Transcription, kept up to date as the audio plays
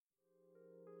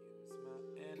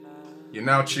You're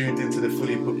now tuned into the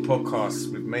Fully Booked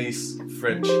podcast with Mace,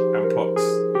 French, and Pox.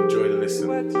 Enjoy the listen.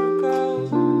 Where to go?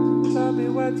 Tell me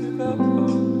where to go.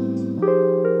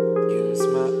 Use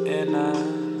my inner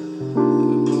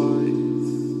voice.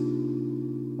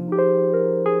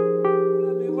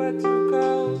 Tell me where to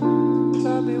go.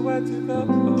 Tell me where to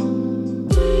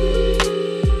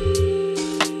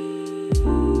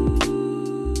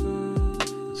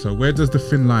go. So where does the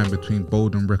thin line between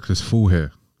bold and reckless fall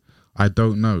here? I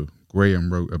don't know.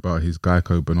 Graham wrote about his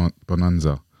Geico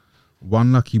bonanza.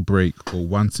 One lucky break or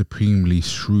one supremely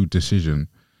shrewd decision,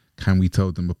 can we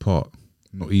tell them apart?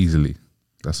 Not easily.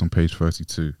 That's on page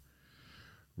 32.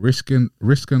 Risk and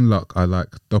luck are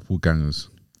like doppelgangers.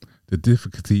 The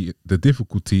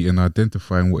difficulty in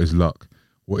identifying what is luck,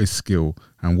 what is skill,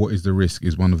 and what is the risk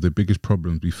is one of the biggest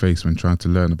problems we face when trying to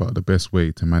learn about the best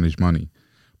way to manage money.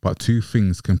 But two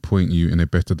things can point you in a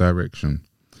better direction.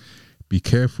 Be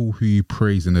careful who you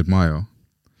praise and admire.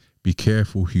 Be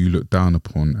careful who you look down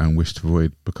upon and wish to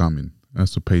avoid becoming.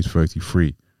 That's on page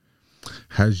 33.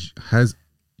 Has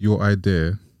your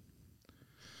idea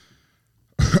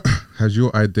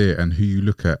and who you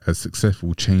look at as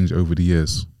successful changed over the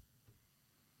years?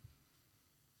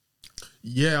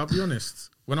 Yeah, I'll be honest.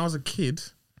 When I was a kid,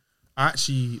 I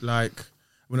actually when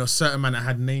there was certain men that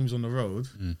had names on the road.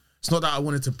 It's not that I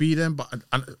wanted to be them, but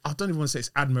I don't even want to say it's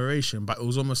admiration, but it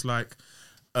was almost like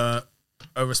a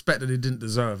respect that they didn't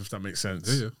deserve, if that makes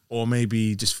sense. Yeah. Or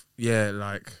maybe just,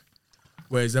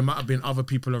 whereas there might have been other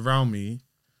people around me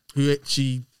who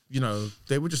actually,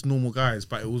 they were just normal guys,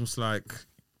 but it was almost like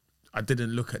I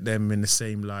didn't look at them in the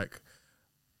same,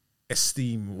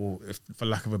 esteem, or for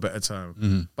lack of a better term.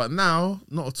 Mm-hmm. But now,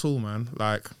 not at all, man.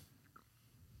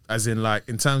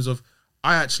 In terms of,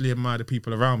 I actually admire the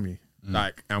people around me.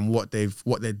 And what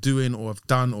they're doing or have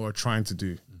done or are trying to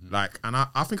do. And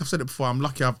I think I've said it before, I'm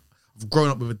lucky I've grown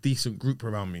up with a decent group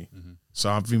around me.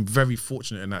 So I've been very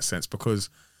fortunate in that sense,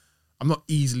 because I'm not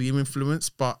easily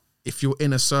influenced, but if you're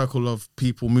in a circle of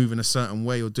people moving a certain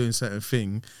way or doing a certain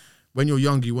thing, when you're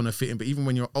younger you want to fit in, but even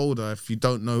when you're older, if you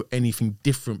don't know anything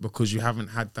different because you haven't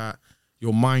had that,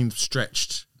 your mind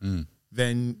stretched,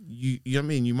 then you know what I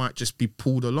mean, you might just be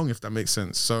pulled along, if that makes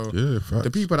sense. So the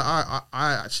people that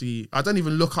I don't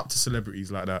even look up to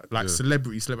celebrities like that,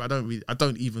 celebrity. I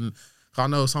don't even. I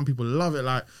know some people love it.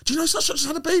 Do you know such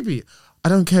had a baby? I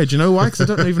don't care. Do you know why? Because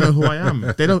I don't even know who I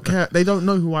am. They don't care. They don't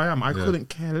know who I am. I couldn't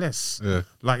care less. Yeah.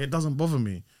 It doesn't bother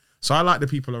me. So I like the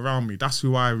people around me. That's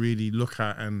who I really look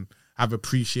at and have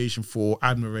appreciation for,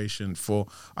 admiration for,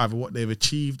 either what they've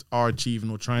achieved, are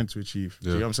achieving, or trying to achieve. Do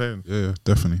you know what I'm saying? Yeah,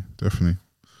 definitely.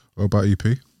 What about you,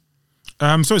 P?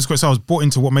 Sorry, so I was bought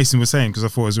into what Mason was saying because I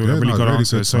thought it was a really good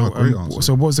answer. Good, so, great answer.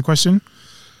 So what was the question?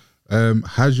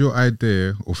 Has your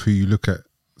idea of who you look at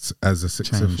as a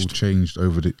successful changed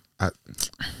over the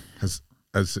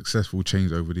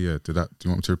year? Do you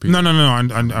want me to repeat? No. I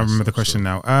remember the question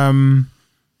now.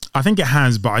 I think it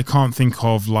has, but I can't think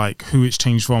of who it's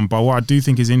changed from. But what I do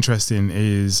think is interesting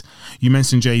is you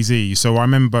mentioned Jay-Z. So I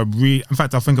remember, in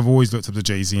fact, I think I've always looked up to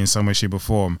Jay-Z in some way, shape, or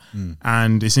form.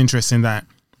 And it's interesting that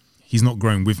he's not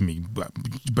growing with me, but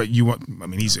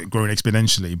he's growing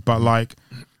exponentially. But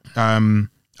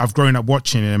I've grown up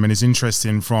watching him, and it's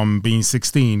interesting from being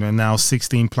 16 and now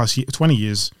 16 plus 20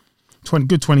 years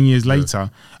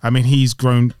later. I mean, he's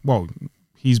grown. Well,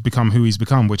 he's become who he's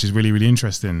become, which is really, really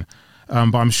interesting.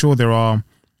 But I'm sure there are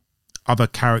other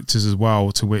characters as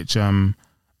well to which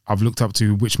I've looked up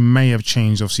to, which may have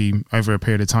changed obviously over a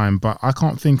period of time. But I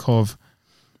can't think of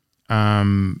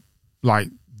the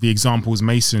examples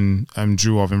Mason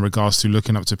drew of in regards to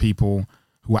looking up to people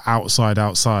who are outside.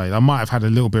 I might have had a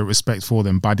little bit of respect for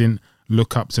them, but I didn't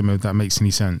look up to them, if that makes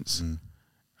any sense.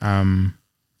 I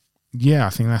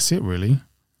think that's it really.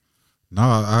 No,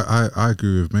 I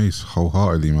agree with Mace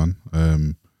wholeheartedly,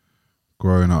 man.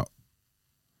 Growing up,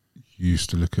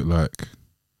 used to look at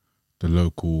the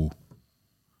local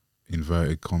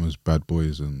inverted commas bad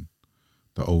boys and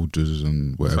the olders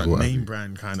and whatever. It's name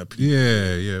brand kind of people.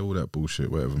 Yeah, all that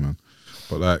bullshit, whatever, man.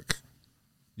 But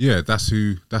that's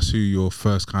who your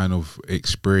first kind of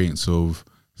experience of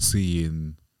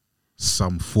seeing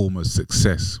some form of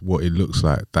success, what it looks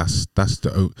like. That's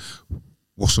the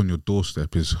what's on your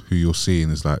doorstep is who you're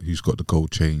seeing is who's got the gold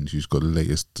chains, who's got the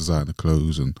latest designer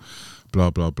clothes and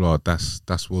blah blah blah.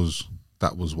 That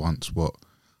was once what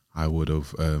I would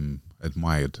have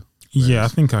admired. I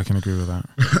think I can agree with that.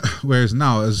 Whereas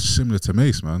now, as similar to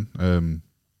Mace, man,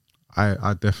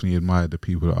 I definitely admire the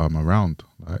people that I'm around,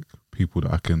 people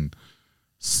that I can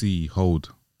see,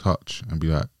 hold, touch, and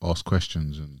be ask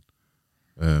questions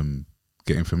and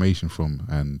get information from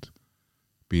and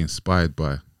be inspired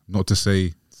by. Not to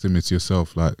say similar to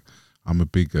yourself. Like I'm a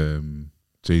big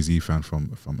Jay-Z fan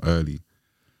from early,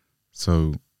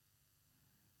 so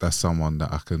that's someone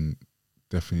that I can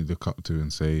definitely look up to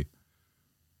and say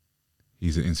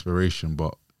he's an inspiration.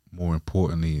 But more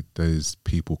importantly, there's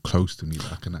people close to me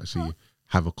that I can actually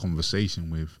have a conversation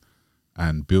with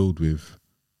and build with,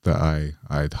 that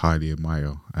I'd highly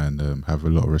admire and have a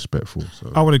lot of respect for.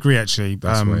 So I would agree, actually.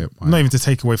 That's why not even to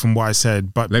take away from what I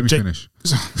said, but let me finish.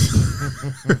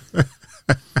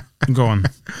 Go on.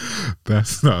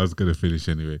 That's not. I was gonna finish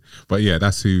anyway. But yeah,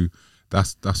 that's what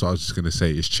I was just gonna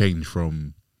say. It's changed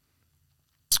from.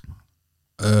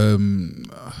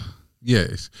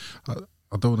 Yes, I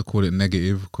don't want to call it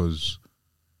negative, because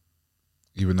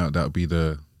even though that would be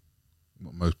what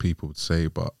most people would say,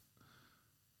 but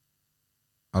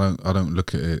I don't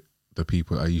look at it, the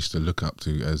people I used to look up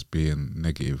to, as being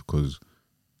negative, because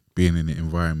being in the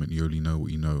environment, you only know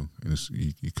what you know, and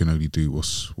you can only do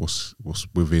what's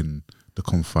within the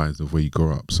confines of where you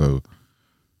grow up. So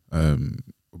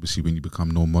obviously when you become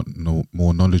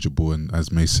more knowledgeable, and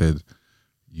as May said,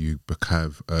 you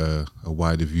have a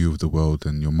wider view of the world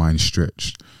and your mind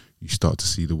stretched, you start to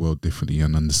see the world differently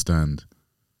and understand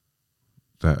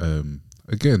that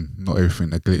again, not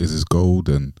everything that glitters is gold,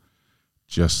 and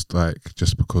just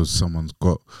because someone's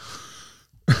got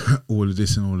all of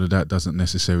this and all of that doesn't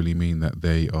necessarily mean that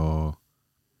they are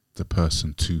the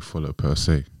person to follow per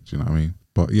se. Do you know what I mean?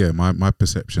 But yeah, my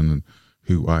perception and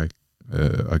who I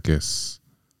guess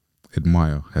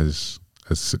admire as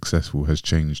successful has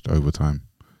changed over time.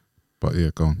 But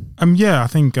yeah, go on. Yeah, I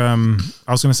think I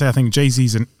was going to say, I think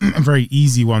Jay-Z's a very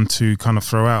easy one to kind of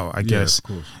throw out, I guess. Of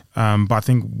course. But I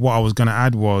think what I was going to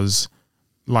add was,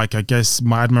 like, I guess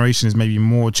my admiration is maybe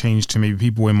more changed to maybe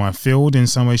people in my field in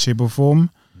some way, shape or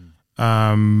form.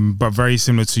 But very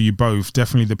similar to you both,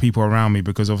 definitely the people around me,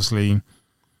 because obviously,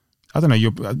 I don't know,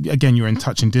 you're in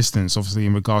touch and distance, obviously,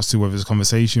 in regards to whether it's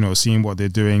conversation or seeing what they're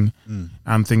doing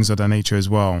and things of that nature as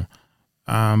well.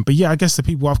 But yeah, I guess the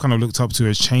people I've kind of looked up to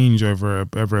has changed over a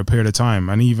period of time,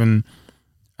 and even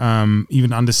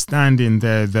understanding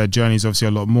their journeys obviously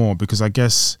a lot more, because I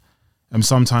guess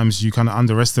sometimes you kind of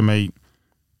underestimate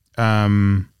I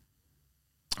don't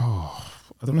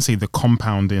want to say the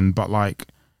compounding, but like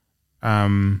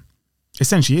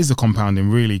essentially is the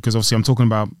compounding, really, because obviously I'm talking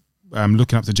about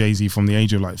looking up to Jay-Z from the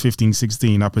age of like 15,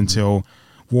 16 up until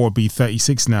what would be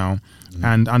 36 now,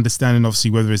 and understanding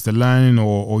obviously whether it's the learning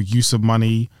or use of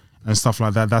money and stuff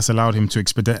like that, that's allowed him to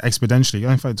exponentially,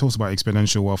 in fact it talks about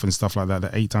exponential wealth and stuff like that,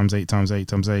 that 8 times 8 times 8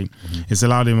 times 8, it's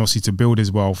allowed him obviously to build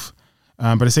his wealth.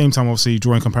 But at the same time, obviously,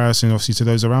 drawing comparison, obviously, to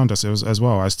those around us as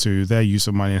well, as to their use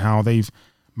of money and how they've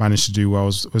managed to do well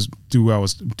as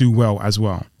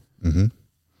well. Mm-hmm.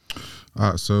 All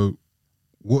right. So,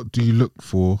 what do you look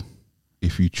for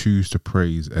if you choose to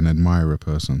praise and admire a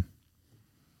person?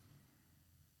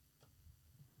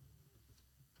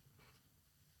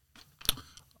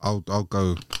 I'll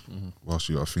go whilst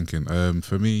you are thinking.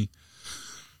 For me,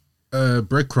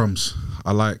 breadcrumbs.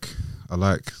 I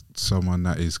like someone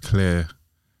that is clear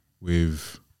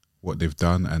with what they've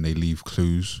done and they leave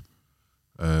clues,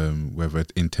 whether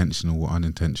intentional or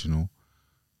unintentional,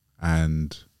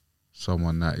 and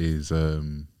someone that is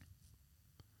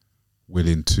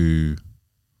willing to,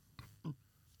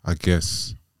 I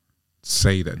guess,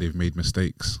 say that they've made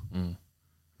mistakes and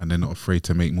they're not afraid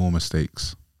to make more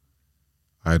mistakes.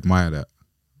 I admire that.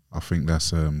 I think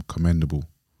that's commendable.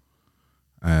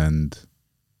 And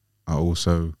I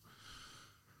also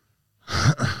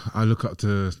I look up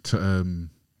to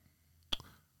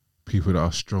people that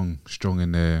are strong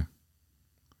in their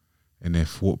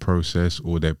thought process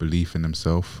or their belief in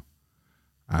themselves,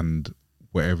 and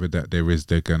whatever that there is,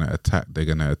 they're gonna attack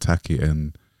it,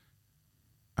 and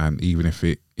even if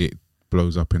it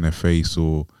blows up in their face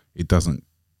or it doesn't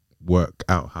work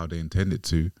out how they intend it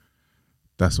to,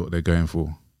 that's what they're going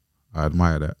for. I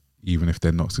admire that, even if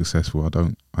they're not successful. I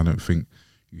don't think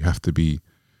you have to be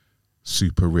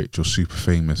super rich or super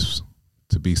famous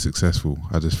to be successful.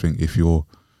 I just think if you're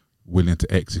willing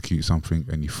to execute something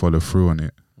and you follow through on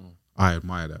it, I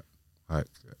admire that. Like,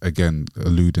 again,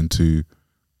 alluding to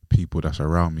people that's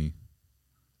around me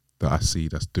that I see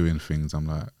that's doing things, I'm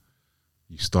like,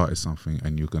 you started something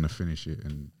and you're going to finish it,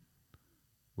 and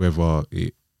whether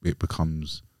it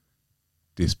becomes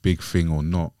this big thing or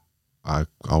not,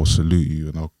 I'll salute you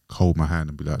and I'll hold my hand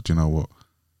and be like, do you know what?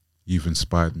 You've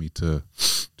inspired me to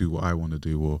do what I want to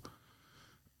do, or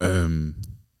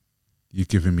you've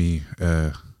given me,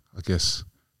 I guess,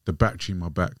 the battery in my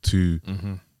back to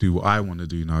do what I want to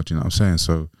do now. Do you know what I'm saying?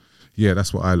 So, yeah,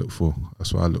 that's what I look for.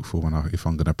 That's what I look for if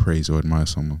I'm going to praise or admire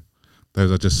someone.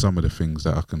 Those are just some of the things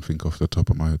that I can think off the top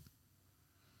of my head.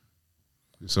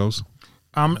 Yourselves?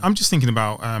 I'm just thinking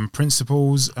about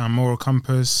principles, moral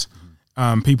compass,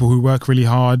 people who work really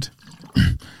hard.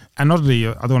 And not only,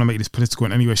 I don't want to make this political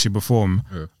in any way, shape, or form,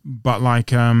 but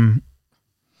like,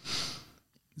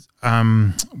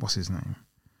 what's his name?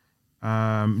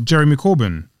 Jeremy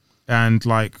Corbyn. And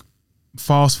like,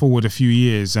 fast forward a few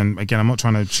years, and again, I'm not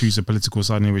trying to choose a political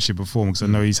side in any way, shape, or form, because I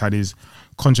know he's had his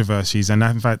controversies, and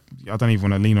in fact, I don't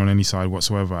even want to lean on any side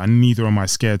whatsoever, and neither am I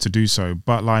scared to do so.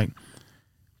 But like,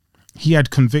 he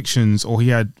had convictions, or he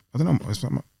had, I don't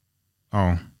know.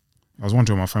 I was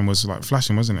wondering, my phone was like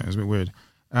flashing, wasn't it? It was a bit weird.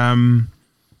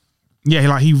 Yeah,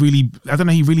 like he really, I don't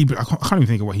know, I can't even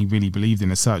think of what he really believed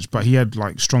in as such, but he had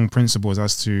like strong principles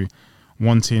as to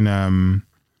wanting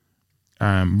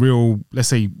real, let's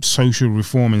say, social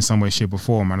reform in some way, shape, or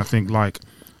form. And I think like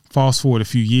fast forward a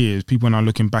few years, people are now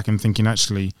looking back and thinking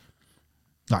actually,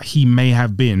 like he may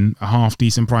have been a half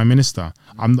decent prime minister.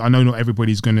 I know not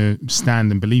everybody's going to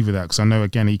stand and believe in that, because I know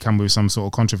again he come with some sort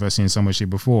of controversy in some way,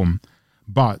 shape, or form.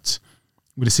 But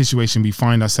with the situation we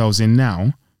find ourselves in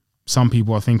now, some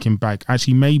people are thinking back,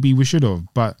 actually maybe we should have,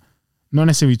 but not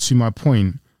necessarily to my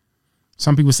point.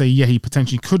 Some people say, yeah, he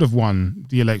potentially could have won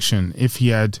the election if he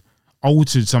had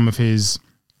altered some of his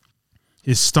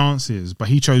stances, but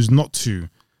he chose not to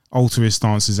alter his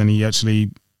stances, and he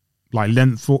actually like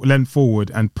leant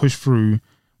forward and pushed through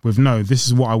with, no, this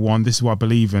is what I want, this is what I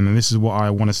believe in, and this is what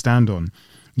I want to stand on.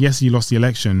 Yes, he lost the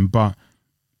election, but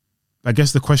I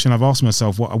guess the question I've asked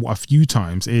myself a few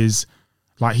times is,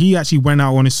 like, he actually went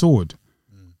out on his sword,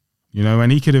 you know,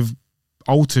 and he could have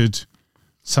altered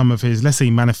some of his, let's say,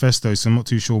 manifestos. So I'm not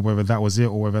too sure whether that was it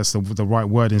or whether that's the right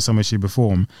word in some way, shape, or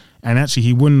form. And actually,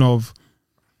 he wouldn't have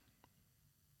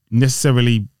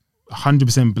necessarily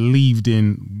 100% believed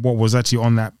in what was actually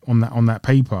on that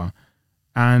paper,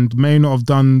 and may not have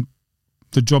done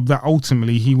the job that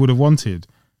ultimately he would have wanted.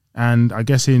 And I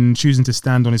guess in choosing to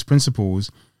stand on his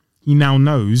principles, he now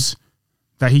knows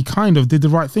that he kind of did the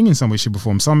right thing in some way, shape, or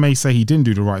form. Some may say he didn't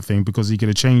do the right thing because he could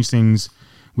have changed things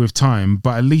with time,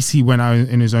 but at least he went out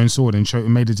in his own sword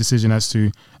and made a decision as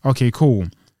to, okay, cool.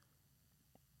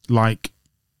 Like,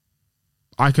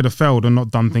 I could have failed and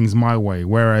not done things my way,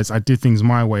 whereas I did things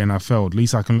my way and I failed. At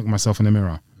least I can look myself in the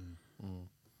mirror.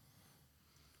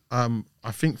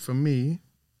 I think for me,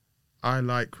 I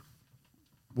like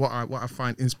what I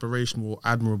find inspirational or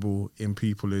admirable in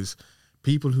people is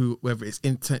people who, whether it's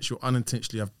intentional or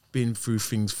unintentionally, have been through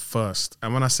things first.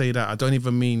 And when I say that, I don't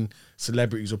even mean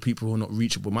celebrities or people who are not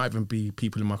reachable. It might even be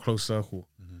people in my close circle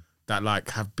that like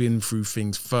have been through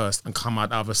things first and come out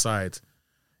the other side.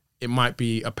 It might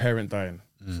be a parent dying,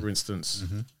 for instance.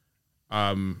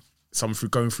 Someone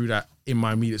going through that in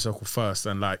my immediate circle first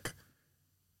and like,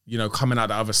 you know, coming out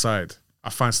the other side. I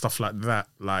find stuff like that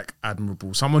like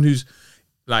admirable. Someone who's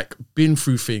like been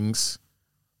through things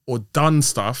or done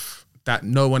stuff that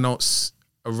no one else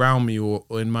around me or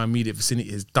in my immediate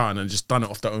vicinity has done, and just done it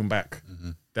off their own back.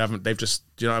 They've just,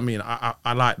 do you know what I mean?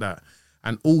 I like that.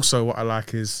 And also what I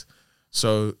like is,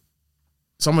 so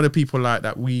some of the people like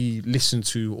that we listen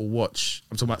to or watch,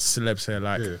 I'm talking about celebs here,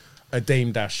 like a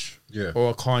Dame Dash or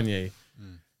a Kanye.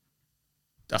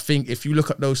 I think if you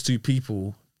look at those two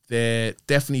people, they're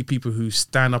definitely people who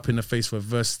stand up in the face of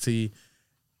adversity.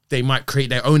 They might create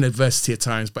their own adversity at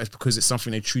times, but it's because it's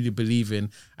something they truly believe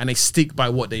in, and they stick by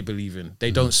what they believe in.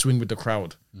 They don't swing with the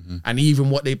crowd. And even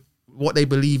what they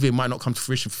believe in might not come to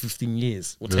fruition for 15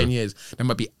 years or 10 years. They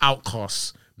might be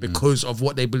outcasts because of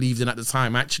what they believed in at the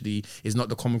time actually is not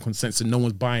the common consensus. No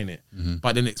one's buying it.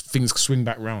 But then things swing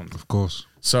back round. Of course.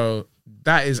 So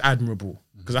that is admirable,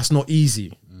 because that's not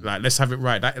easy. Like, let's have it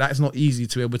right. That is not easy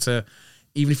to be able to,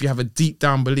 even if you have a deep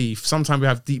down belief, sometimes we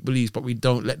have deep beliefs, but we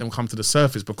don't let them come to the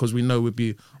surface because we know we'd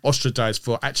be ostracized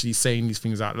for actually saying these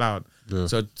things out loud.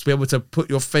 So to be able to put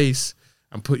your face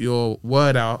and put your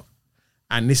word out,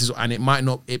 and it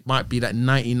might be that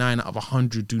 99 out of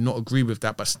 100 do not agree with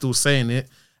that, but still saying it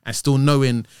and still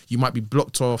knowing you might be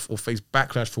blocked off or face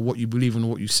backlash for what you believe in and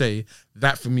what you say,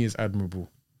 that for me is admirable.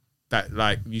 That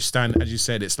like you stand, as you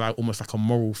said, it's like almost like a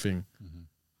moral thing.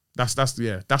 That's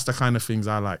the kind of things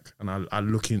I like, and I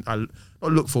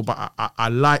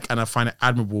like, and I find it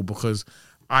admirable, because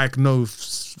I know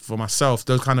for myself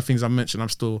those kind of things I mentioned I'm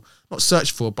still not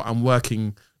searching for, but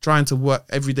I'm trying to work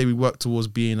every day. We work towards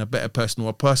being a better person, or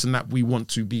a person that we want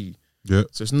to be. So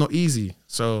it's not easy.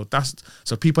 So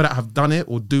people that have done it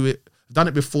or done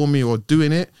it before me or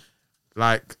doing it,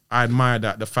 like, I admire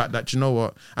that, the fact that, you know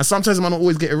what, and sometimes I might not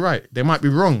always get it right. They might be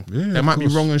wrong. They might be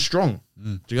wrong and strong.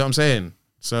 Do you know what I'm saying?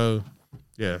 So,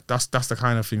 yeah, that's the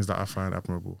kind of things that I find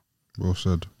admirable. Well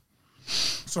said.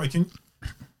 Sorry, can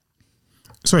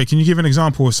you give an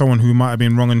example of someone who might have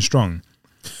been wrong and strong?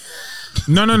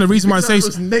 No. The reason why I say It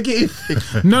was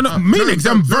negative. no, Felix,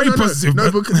 I'm very positive.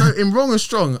 No, because in wrong and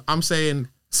strong, I'm saying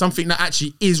something that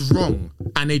actually is wrong,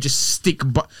 and they just stick.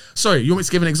 But sorry, you want me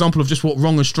to give an example of just what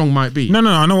wrong and strong might be? No.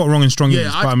 I know what wrong and strong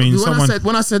is, but I mean,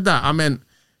 when I said that, I meant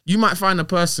you might find a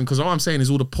person, because all I'm saying is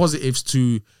all the positives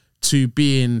to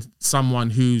being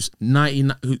someone who's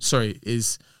 99.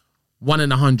 Is 1 in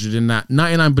 100 in that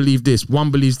 99 believe this,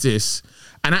 1 believes this,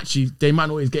 and actually they might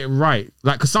not always get it right.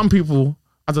 Like, because some people,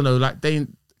 I don't know, like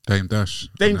Dame Dash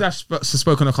has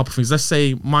spoken a couple of things. Let's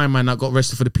say my man that got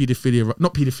arrested for the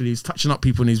not paedophilia, he's touching up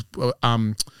people in his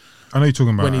I know you're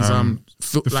talking about when he's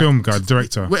the film guy,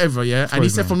 director, whatever, yeah. And he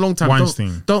said from a long time,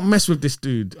 Weinstein. Don't mess with this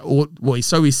dude. Or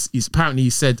he's apparently he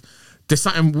said there's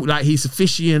something like he's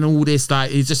fishy and all this,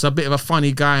 like he's just a bit of a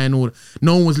funny guy and all.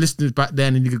 No one was listening back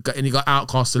then, and he got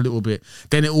outcast a little bit.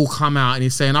 Then it all come out, and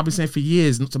he's saying, I've been saying for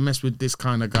years not to mess with this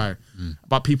kind of guy,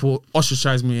 but people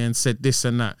ostracized me and said this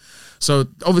and that. So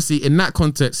obviously in that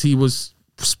context, he was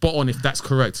spot on, if that's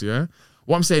correct. Yeah.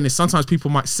 What I'm saying is sometimes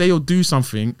people might say or do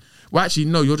something. Well, actually,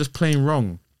 no, you're just playing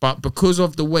wrong. But because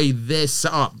of the way they're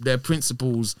set up, their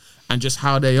principles, and just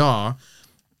how they are,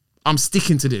 I'm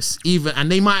sticking to this.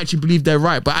 And they might actually believe they're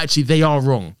right, but actually they are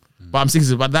wrong. But I'm sticking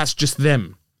to it, but that's just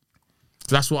them.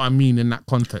 So that's what I mean in that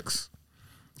context.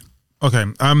 Okay.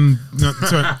 No,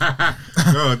 sorry.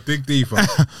 No, dig deeper.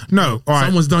 No. All right.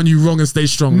 Someone's done you wrong and stay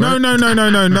strong. No, right?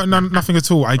 no, nothing at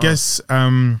all. I guess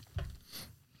I've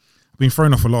been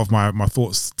throwing off a lot of my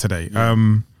thoughts today.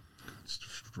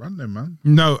 Run them, man.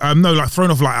 No, like thrown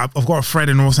off. Like I've got a thread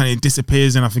and all of a sudden it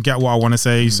disappears and I forget what I want to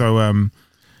say. So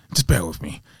just bear with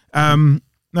me. No,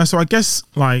 so I guess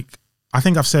like I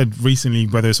think I've said recently,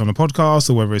 whether it's on a podcast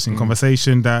or whether it's in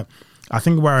conversation, that I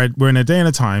think we're in a day and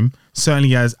a time,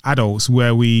 certainly as adults,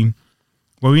 where we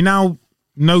now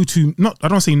know I don't want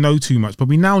to say know too much, but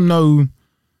we now know,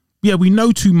 we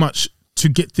know too much to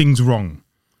get things wrong.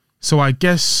 So I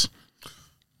guess.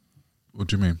 What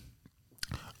do you mean?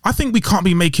 I think we can't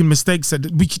be making mistakes.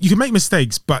 You can make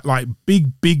mistakes, but like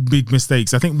big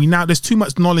mistakes. I think there's too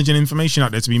much knowledge and information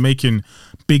out there to be making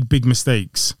big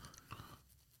mistakes.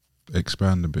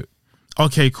 Expand a bit.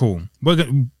 Okay, cool. We're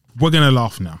gonna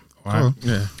laugh now. All right.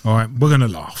 Yeah. All right. We're gonna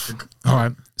laugh. All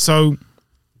right. So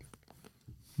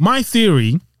my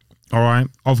theory, all right,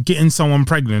 of getting someone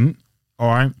pregnant, all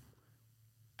right,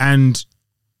 and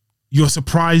you're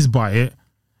surprised by it,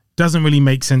 doesn't really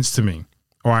make sense to me.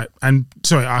 All right, and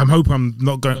sorry, I hope I'm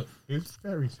not going. His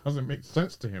theory doesn't make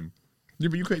sense to him. Yeah,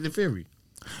 but you create the theory.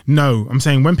 No, I'm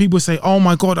saying when people say, "Oh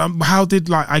my god, how did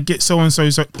like I get so and so?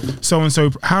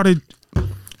 How did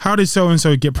so and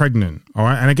so get pregnant?" All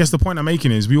right, and I guess the point I'm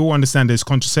making is we all understand there's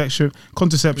contraception,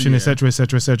 etc.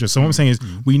 So what I'm saying is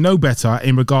we know better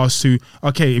in regards to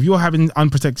if you're having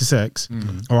unprotected sex,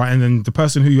 all right, and then the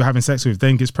person who you're having sex with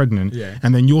then gets pregnant,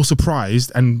 and then you're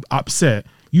surprised and upset,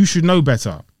 you should know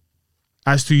better.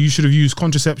 As to you should have used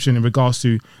contraception in regards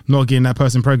to not getting that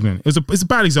person pregnant. It's a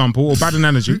bad example or bad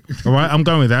analogy. All right, I'm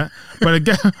going with that. But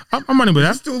again, I'm running with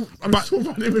that. I'm still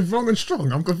running with wrong and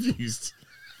strong. I'm confused.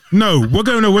 No, we're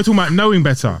talking about knowing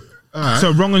better.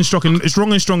 So wrong and strong, it's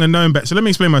wrong and strong and knowing better. So let me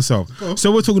explain myself.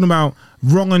 So we're talking about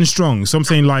wrong and strong. So I'm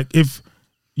saying like if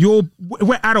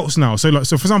we're adults now. So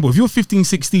for example, if you're 15,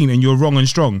 16 and you're wrong and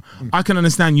strong, I can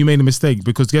understand you made a mistake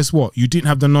because guess what? You didn't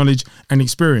have the knowledge and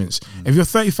experience. If you're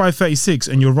 35, 36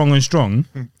 and you're wrong and strong,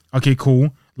 okay,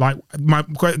 cool. Like my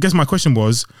question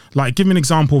was like, give me an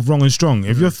example of wrong and strong.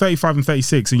 If you're 35 and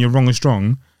 36 and you're wrong and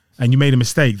strong and you made a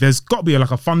mistake, there's got to be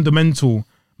like a fundamental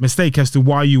mistake as to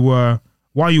why you were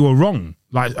wrong,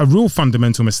 like a real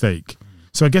fundamental mistake.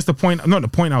 So I guess not the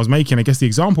point I was making, I guess the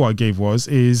example I gave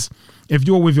is if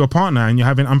you're with your partner and you're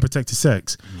having unprotected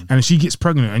sex and she gets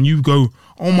pregnant and you go,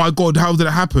 oh my God, how did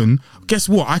it happen? Guess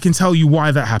what? I can tell you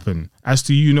why that happened as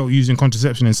to you not using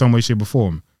contraception in some way, shape or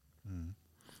form.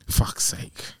 Fuck's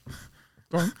sake.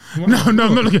 No, I'm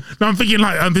not looking. No, I'm thinking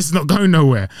like this is not going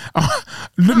nowhere. I'm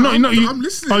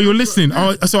listening. Oh, you're listening.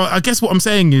 So I guess what I'm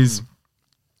saying is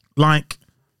like,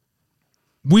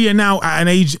 we are now at an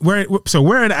age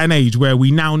where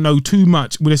we now know too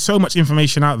much. There's so much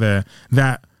information out there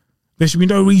that there should be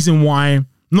no reason why,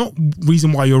 not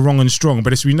reason why you're wrong and strong,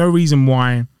 but there should be no reason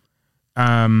why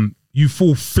you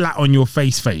fall flat on your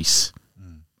face.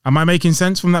 Am I making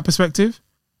sense from that perspective?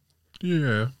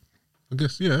 Yeah, I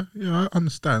guess. Yeah, I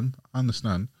understand.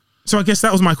 So I guess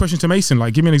that was my question to Mason.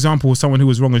 Like, give me an example of someone who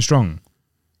was wrong and strong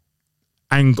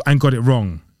and got it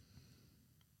wrong.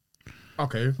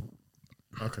 Okay,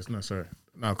 no, sorry.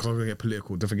 No, because I'm going to get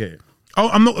political. Don't forget it. Oh,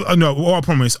 I'm not. No, I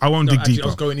promise. I won't dig deeper. I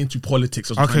was going into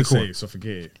politics. I was trying to say, so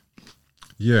forget it.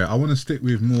 Yeah, I want to stick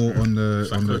with more on the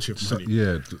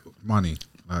money. money.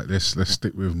 Like let's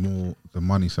stick with more the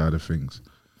money side of things.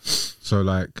 So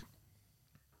like,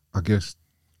 I guess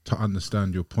to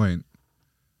understand your point,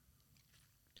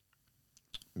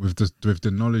 with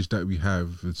the knowledge that we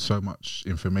have, with so much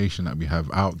information that we have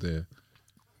out there,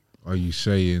 are you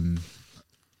saying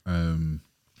there's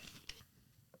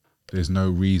no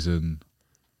reason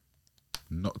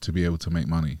not to be able to make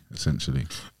money, essentially?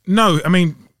 No, I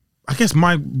mean, I guess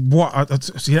I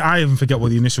even forget what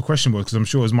the initial question was, because I'm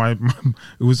sure it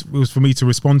was it was for me to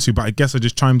respond to, but I guess I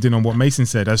just chimed in on what Mason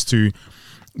said. As to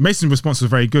Mason's response was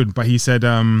very good, but he said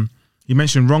he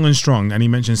mentioned Wrong and Strong, and he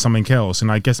mentioned something else,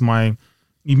 and I guess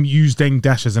he used Dame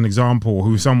Dash as an example,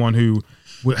 who's someone who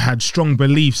had strong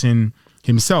beliefs in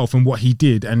himself and what he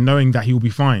did, and knowing that he will be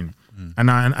fine. And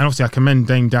obviously I commend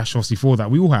Dame Dash obviously for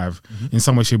that. We all have in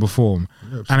some way, shape or form.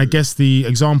 Yeah, and I guess the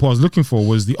example I was looking for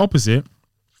was the opposite,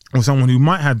 of someone who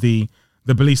might have the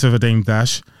beliefs of a Dame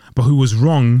Dash, but who was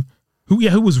wrong. Who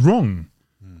was wrong.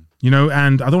 You know,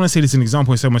 and I don't want to say this in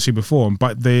example in so much shape or form,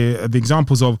 but the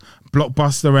examples of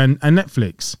Blockbuster and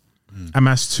Netflix,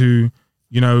 as to,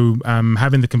 you know,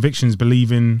 having the convictions,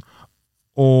 believing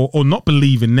or not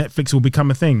believing Netflix will become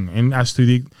a thing, and as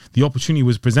to the opportunity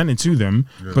was presented to them,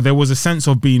 but there was a sense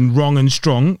of being wrong and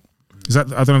strong. Is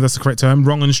that, I don't know if that's the correct term,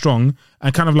 wrong and strong,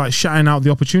 and kind of like shutting out the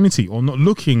opportunity, or not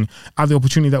looking at the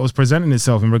opportunity that was presenting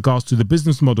itself in regards to the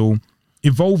business model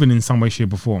evolving in some way,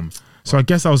 shape or form. So I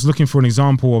guess I was looking for an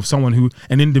example of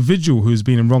an individual who's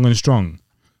been wrong and strong.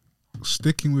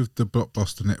 Sticking with the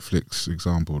Blockbuster Netflix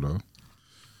example though,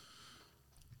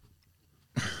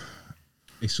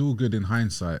 it's all good in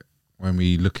hindsight when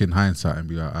we look in hindsight and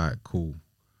be like, all right, cool.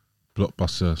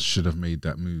 Blockbuster should have made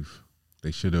that move.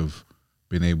 They should have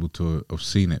been able to have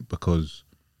seen it because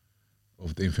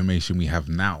of the information we have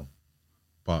now.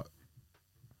 But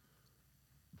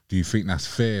do you think that's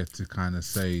fair to kind of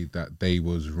say that they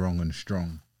was wrong and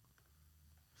strong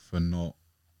for not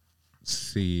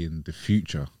seeing the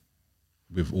future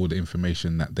with all the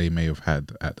information that they may have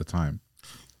had at the time?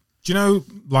 Do you know,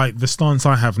 like, the stance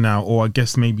I have now, or I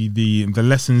guess maybe the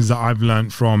lessons that I've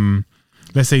learned from,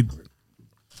 let's say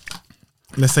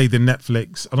the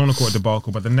Netflix, I don't want to call it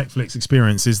debacle, but the Netflix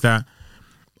experience is that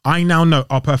I now know,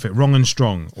 perfect, wrong and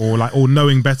strong, or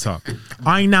knowing better.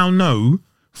 I now know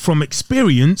from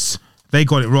experience, they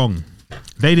got it wrong.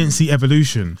 They didn't see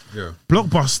evolution. Yeah.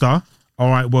 Blockbuster, all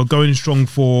right, well, going strong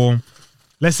for,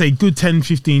 let's say, good 10,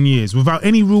 15 years without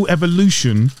any real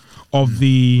evolution of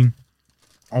the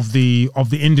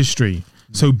industry.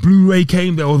 So Blu-ray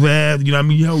came, they were there, you know what I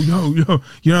mean, you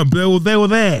know, they were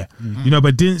there, you know,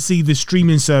 but didn't see the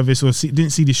streaming service or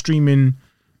didn't see the streaming,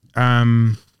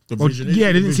 they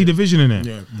didn't see the vision in it.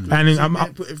 Yeah. And then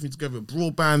put everything together.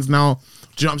 Broadbands now,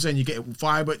 do you know what I'm saying? You get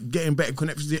fiber, getting better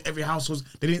connections. Every household,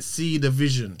 they didn't see the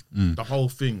vision, the whole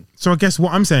thing. So I guess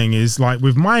what I'm saying is, like,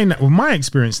 with my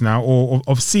experience now, or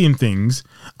of seeing things,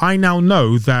 I now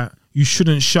know that you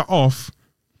shouldn't shut off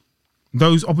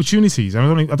those opportunities. I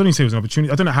don't even say it was an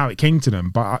opportunity. I don't know how it came to them,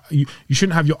 but you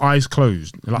shouldn't have your eyes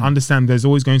closed. Like, understand there's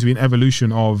always going to be an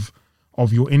evolution of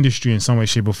your industry in some way,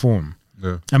 shape or form.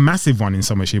 Yeah. A massive one in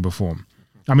some way, shape or form.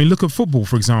 I mean, look at football,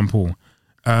 for example.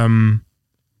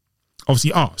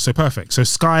 Obviously, so perfect. So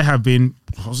Sky have been,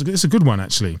 it's a good one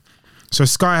actually. So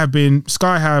Sky have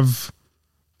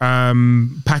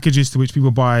packages to which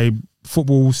people buy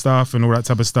football stuff and all that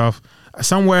type of stuff.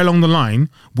 Somewhere along the line,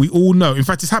 we all know. In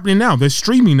fact, it's happening now. There's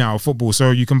streaming now of football,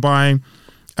 so you can buy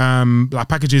like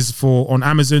packages on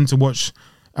Amazon to watch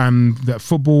that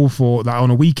football for like on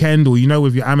a weekend, or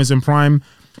with your Amazon Prime.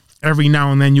 Every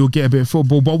now and then you'll get a bit of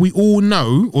football, but we all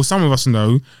know, or some of us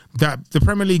know, that the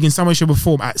Premier League in some way, shape or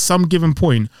form at some given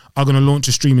point are going to launch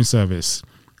a streaming service.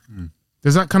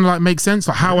 Does that kind of like make sense?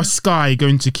 Like, how are Sky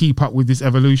going to keep up with this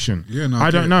evolution? Yeah, no,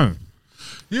 I don't know.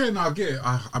 Yeah, no, I get it.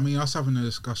 I mean, I was having a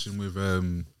discussion with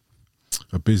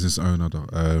a business owner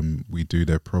that we do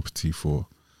their property for,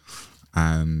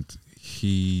 and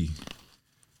he's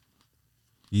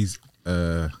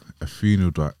a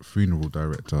funeral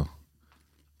director,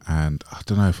 and I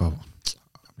don't know if I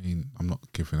mean, I'm not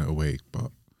giving it away, but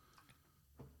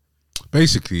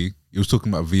basically, he was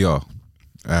talking about VR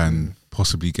and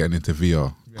possibly getting into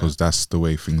VR because that's the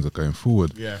way things are going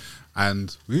forward. Yeah.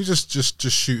 And we were just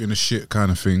shooting a shit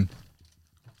kind of thing.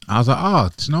 I was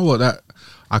like, do you know what, that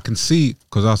I can see,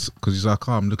 because he's like,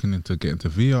 I'm looking into getting into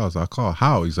VR. I was like,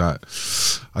 how? He's like,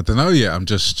 I don't know yet. I'm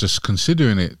just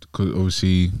considering it, because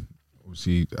obviously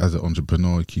as an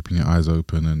entrepreneur, keeping your eyes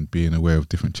open and being aware of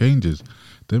different changes.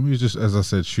 Then we were just, as I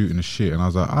said, shooting a shit, and I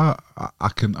was like, I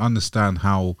can understand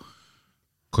how,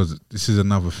 because this is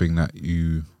another thing that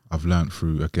I've learned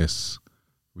through, I guess,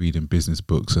 reading business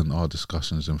books and our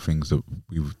discussions and things that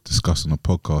we've discussed on the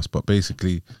podcast. But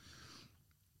basically,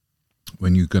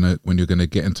 when you're gonna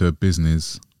get into a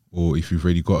business, or if you've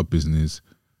already got a business,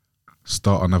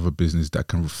 start another business that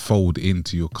can fold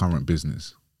into your current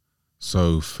business.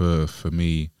 So for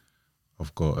me,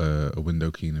 I've got a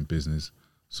window cleaning business,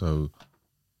 so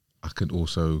I can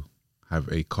also have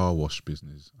a car wash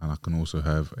business, and I can also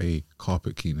have a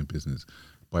carpet cleaning business,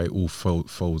 but it all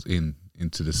folds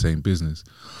into the same business.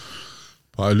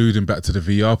 But alluding back to the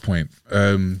VR point,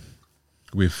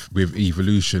 with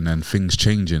evolution and things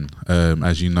changing,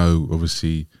 as you know,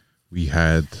 obviously we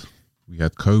had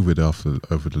COVID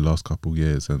over the last couple of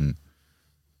years, and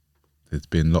there's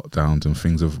been lockdowns and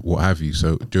things of what have you.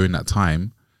 So during that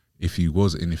time, if you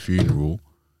was in a funeral,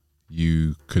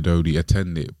 you could only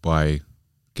attend it by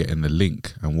getting the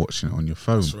link and watching it on your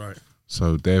phone. That's right.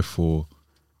 So therefore,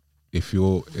 if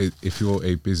you're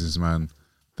a businessman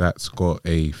that's got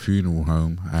a funeral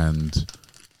home and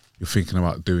you're thinking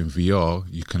about doing VR,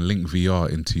 you can link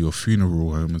VR into your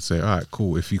funeral home and say, all right,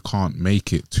 cool, if you can't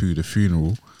make it to the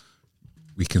funeral,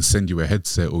 we can send you a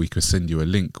headset, or we can send you a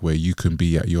link where you can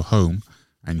be at your home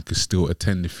and you can still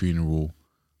attend the funeral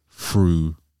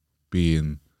through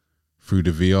the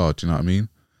VR. Do you know what I mean?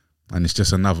 And it's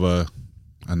just another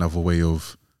way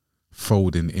of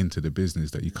folding into the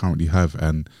business that you currently have,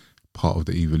 and part of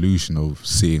the evolution of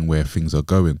seeing where things are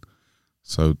going.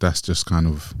 So that's just kind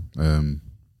of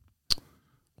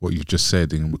what you've just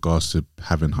said in regards to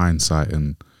having hindsight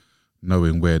and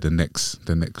knowing where the next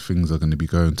things are going to be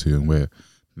going to, and where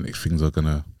the next things are going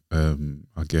to,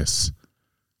 I guess,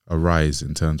 arise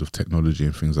in terms of technology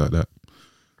and things like that.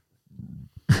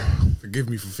 Forgive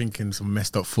me for thinking some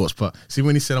messed up thoughts, but see,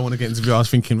 when he said I want to get into VR, I was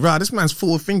thinking, right, this man's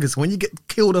Four Fingers. When you get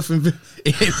killed off in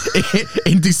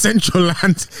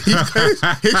Decentraland,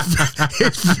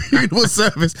 his funeral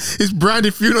service, his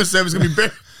branded funeral service is going to be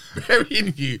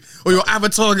burying you, or your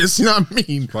avatar gets, you know what I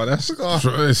mean? But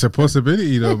it's a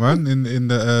possibility though, man. In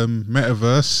the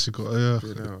metaverse, you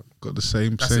got the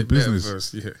same business,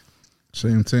 metaverse, yeah,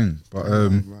 same thing. But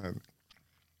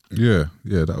yeah,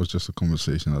 that was just a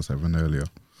conversation I was having earlier.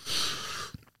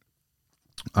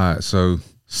 Alright, so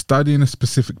studying a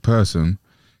specific person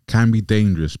can be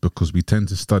dangerous because we tend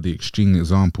to study extreme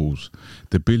examples,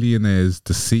 the billionaires,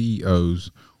 the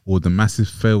CEOs, or the massive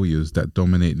failures that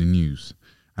dominate the news.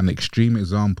 And extreme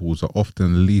examples are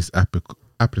often the least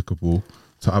applicable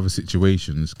to other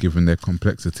situations given their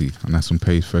complexity. And that's on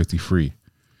page 33.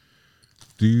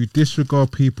 Do you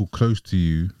disregard people close to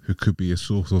you who could be a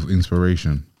source of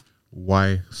inspiration?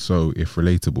 Why so, if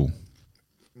relatable?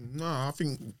 No, I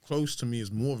think close to me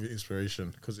is more of an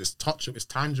inspiration because it's touchable, it's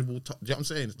tangible. Do you know what I'm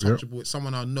saying? It's touchable. Yep. It's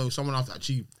someone I know, someone I've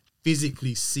actually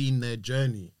physically seen their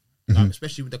journey, like,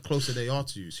 especially with the closer they are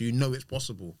to you. So you know it's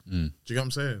possible. Do you know what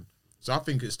I'm saying? So I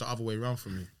think it's the other way around for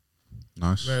me.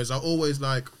 Nice. Whereas I always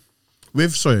like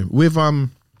with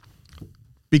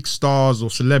big stars or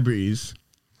celebrities,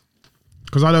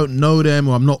 because I don't know them,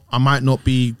 or I might not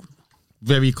be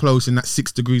very close in that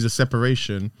 6 degrees of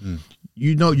separation.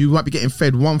 You know, you might be getting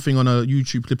fed one thing on a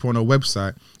YouTube clip or on a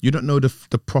website. You don't know the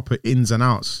proper ins and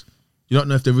outs. You don't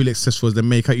know if they're really successful as they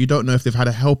make out. You don't know if they've had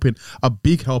a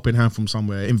big helping hand from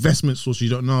somewhere, investment source you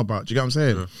don't know about. Do you get what I'm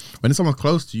saying? Yeah. When someone's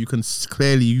close to you, you can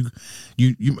clearly,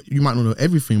 you might not know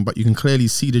everything, but you can clearly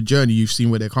see the journey. You've seen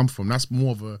where they come from. That's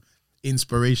more of a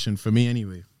inspiration for me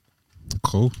anyway.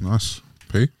 Cool, nice.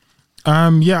 P?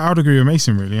 Yeah, I would agree with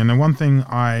Mason really. And the one thing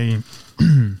I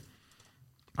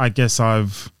guess I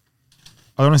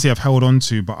don't want to say I've held on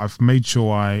to, but I've made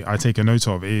sure I take a note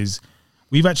of is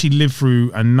we've actually lived through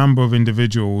a number of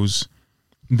individuals,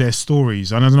 their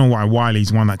stories. And I don't know why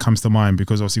Wiley's one that comes to mind,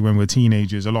 because obviously when we're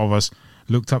teenagers, a lot of us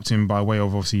looked up to him by way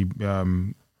of obviously,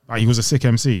 he was a sick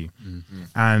MC.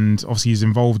 And obviously he's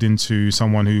involved into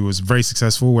someone who was very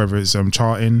successful, whether it's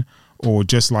charting or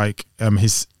just like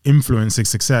his influence and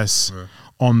success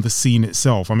on the scene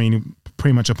itself. I mean,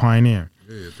 pretty much a pioneer.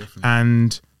 Yeah, definitely.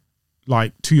 And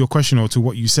like to your question or to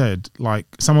what you said, like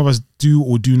some of us do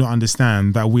or do not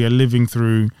understand that we are living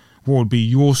through what would be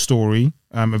your story,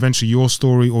 eventually your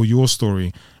story or your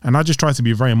story. And I just try to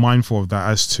be very mindful of that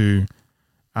as to,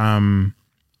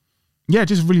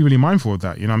 just really, really mindful of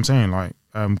that. You know what I'm saying? Like,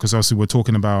 because obviously we're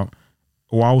talking about,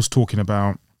 or I was talking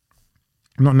about,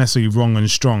 not necessarily wrong and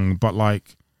strong, but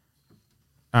like,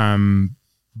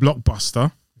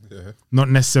 Blockbuster. Yeah. Not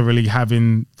necessarily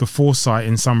having the foresight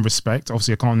in some respect.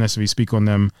 Obviously, I can't necessarily speak on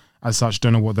them as such.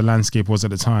 Don't know what the landscape was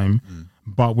at the time.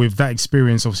 But with that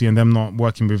experience, obviously, and them not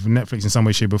working with Netflix in some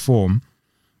way, shape or form,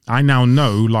 I now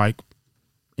know, like,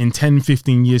 in 10,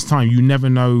 15 years' time, you never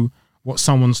know what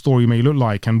someone's story may look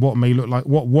like, and what may look like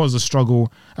what was a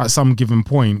struggle at some given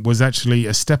point was actually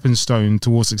a stepping stone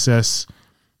towards success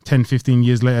 10, 15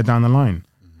 years later down the line.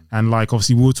 And like,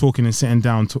 obviously we were talking and sitting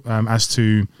down to, as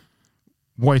to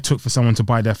what it took for someone to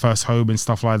buy their first home and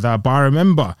stuff like that. But I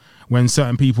remember when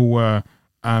certain people were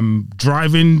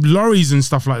driving lorries and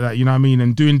stuff like that, you know what I mean,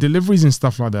 and doing deliveries and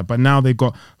stuff like that. But now they've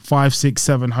got 5, 6,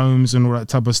 7 homes and all that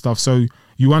type of stuff. So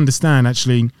you understand,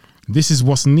 actually, this is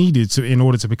what's needed in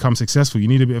order to become successful. You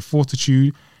need a bit of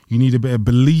fortitude. You need a bit of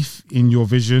belief in your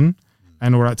vision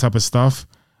and all that type of stuff.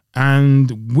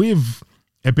 And with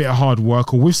a bit of hard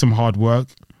work, or with some hard work,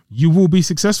 you will be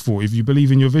successful if you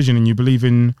believe in your vision and you believe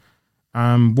in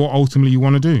what ultimately you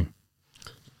want to do.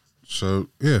 So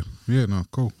no,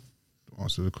 cool.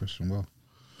 Answer the question well.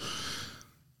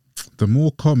 The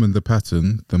more common the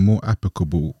pattern, the more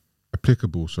applicable,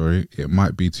 it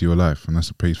might be to your life, and that's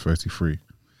at page 33.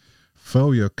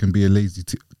 Failure can be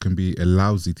a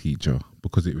lousy teacher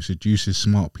because it seduces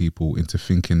smart people into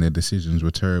thinking their decisions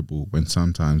were terrible when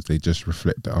sometimes they just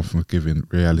reflect the unforgiving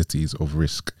realities of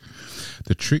risk.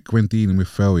 The trick when dealing with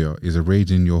failure is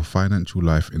arranging your financial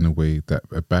life in a way that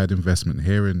a bad investment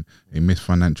here and a missed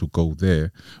financial goal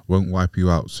there won't wipe you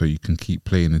out, so you can keep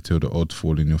playing until the odds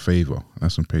fall in your favour.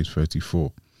 That's on page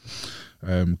 34.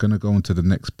 I'm going to go on to the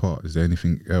next part. Is there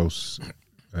anything else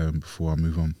before I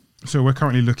move on? So we're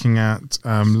currently looking at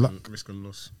luck. Risk and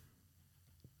loss.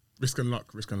 Risk and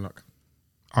luck.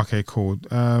 Okay, cool.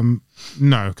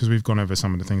 No, because we've gone over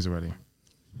some of the things already.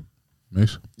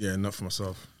 Mace? Yeah, not for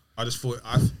myself. I just thought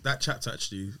that chapter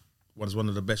actually was one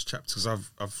of the best chapters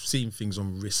because I've seen things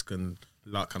on risk and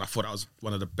luck, and I thought that was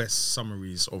one of the best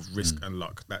summaries of risk and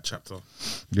luck, that chapter.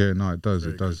 Yeah, no, it does.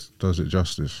 Does it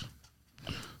justice.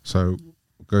 So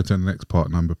go to the next part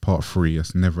 3.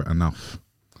 It's never enough.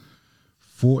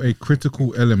 For a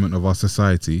critical element of our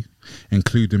society,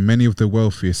 including many of the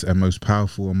wealthiest and most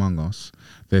powerful among us,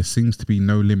 there seems to be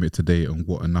no limit today on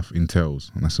what enough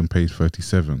entails. And that's on page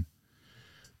 37.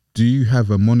 Do you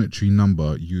have a monetary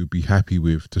number you'd be happy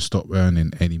with to stop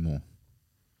earning anymore?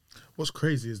 What's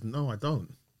crazy is, no, I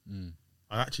don't.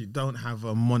 I actually don't have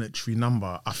a monetary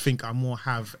number. I think I more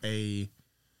have a...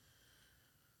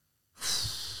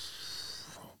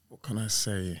 What can I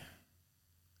say?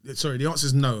 Sorry, the answer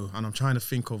is no, and I'm trying to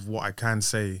think of what I can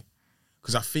say,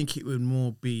 because I think it would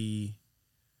more be,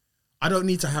 I don't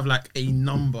need to have like a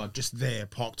number just there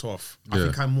parked off. I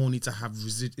think I more need to have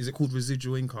is it called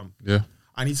residual income? Yeah.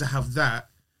 I need to have that.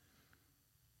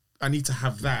 I need to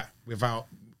have that without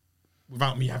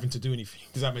me having to do anything.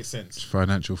 Does that make sense? It's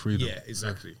financial freedom. Yeah,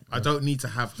 exactly. I don't need to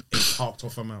have a parked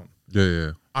off amount.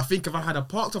 Yeah. I think if I had a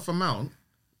parked off amount,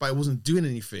 but it wasn't doing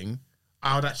anything,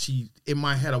 I would actually, in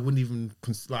my head, I wouldn't even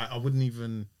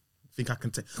think I can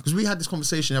take. Because we had this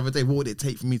conversation the other day. What would it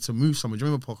take for me to move somewhere? Do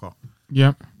you remember, Poker?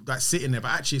 Yeah. Like sitting there,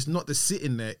 but actually, it's not the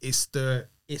sitting there. It's the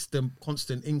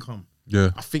constant income.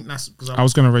 Yeah. I think that's because I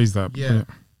was going to raise that. Yeah.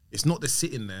 It's not the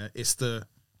sitting there. It's that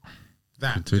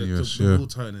continuous. the wheel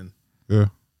turning. Yeah.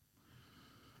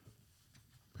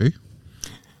 P?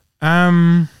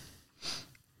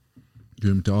 You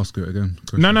want me to ask it again?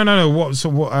 No. What? So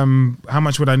what? How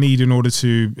much would I need in order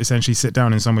to essentially sit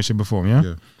down in some way, shape, or form?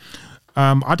 Yeah.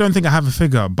 I don't think I have a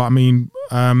figure, but I mean,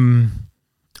 I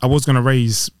was going to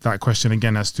raise that question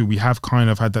again as to we have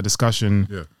kind of had that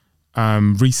discussion.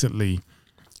 Recently.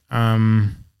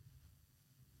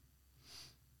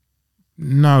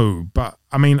 No, but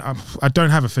I mean, I don't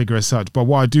have a figure as such. But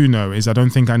what I do know is I don't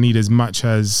think I need as much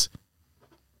as.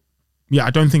 Yeah,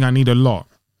 I don't think I need a lot.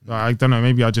 I don't know.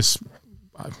 Maybe I don't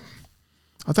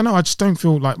know. I just don't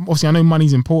feel like, obviously I know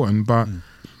money's important, but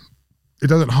it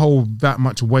doesn't hold that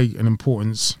much weight and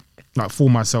importance like for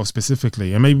myself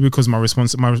specifically. And maybe because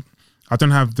I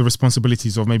don't have the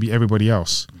responsibilities of maybe everybody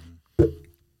else.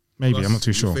 Maybe. Plus, I'm not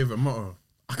too sure. Your favorite motto: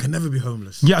 I can never be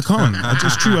homeless. Yeah, I can't.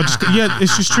 It's true.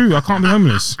 It's just true. I can't be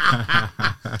homeless.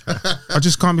 I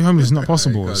just can't be homeless. It's not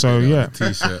possible. So yeah,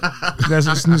 T-shirt.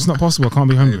 It's not possible. I can't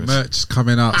be homeless. Merch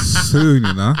coming out soon,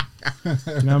 you know.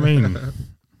 You know what I mean?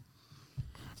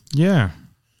 Yeah.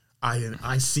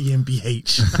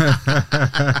 ICMBH.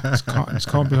 Just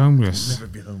can't be homeless.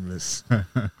 Never be homeless.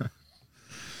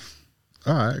 All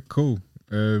right, cool.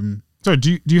 So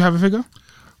do you have a figure?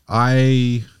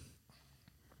 I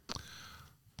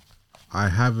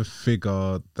have a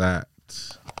figure that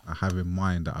I have in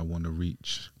mind that I want to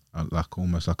reach, like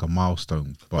almost like a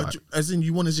milestone. But as in,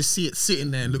 you want to just see it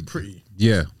sitting there and look pretty.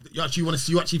 Yeah, you actually want to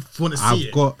see. You actually want to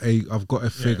see it. I've got a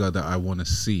figure that I want to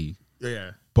see.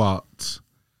 Yeah, but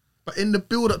in the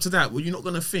build up to that, well, you're not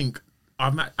gonna think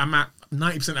I'm at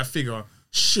 90% that figure.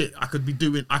 Shit, I can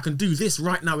do this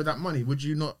right now with that money. Would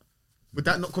you not? Would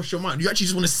that not cross your mind? You actually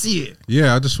just want to see it.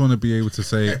 Yeah, I just want to be able to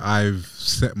say I've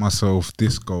set myself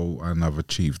this goal and I've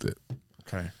achieved it.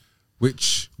 Okay.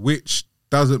 Which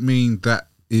doesn't mean that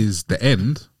is the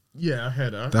end. Yeah, I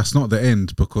heard that. That's not the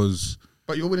end because.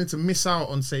 But you're willing to miss out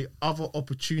on, say, other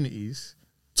opportunities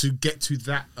to get to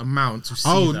that amount to see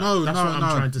Oh that. no, That's no, what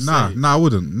I'm trying to nah, say. I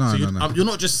wouldn't. No, So no. you're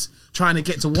not just trying to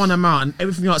get to one amount and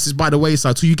everything else is by the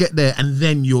wayside till you get there and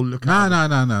then you'll look at it.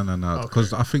 No.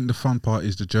 Because I think the fun part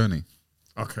is the journey.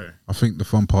 Okay. I think the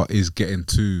fun part is getting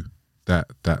to that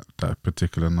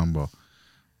particular number.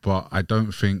 But I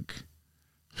don't think,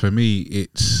 for me,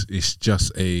 it's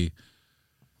just a.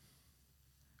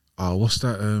 What's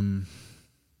that?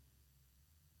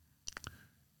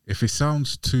 If it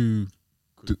sounds too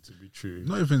Good to be true.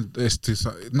 not even it's too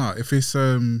no. If it's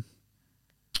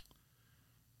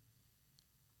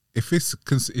if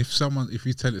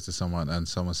you tell it to someone and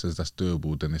someone says that's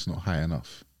doable, then it's not high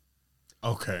enough.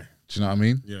 Okay. Do you know what I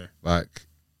mean? Yeah. Like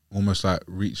almost like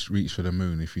reach for the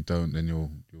moon. If you don't, then you'll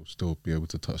still be able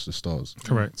to touch the stars.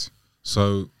 Correct.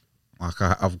 So, like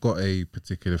I've got a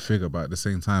particular figure, but at the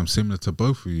same time, similar to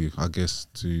both of you, I guess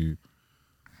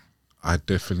I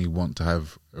definitely want to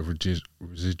have a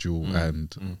residual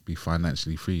and be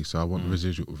financially free. So I want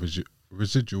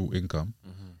residual income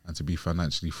and to be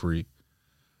financially free.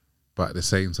 But at the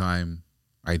same time,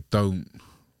 I don't.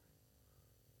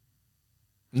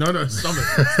 No, stop it.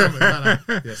 No.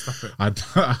 Yeah, stop it.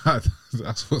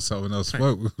 That's what someone else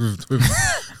spoke with.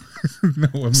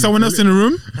 No, Someone else in the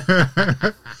room?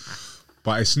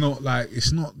 But it's not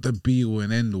the be all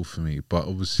and end all for me. But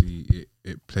obviously,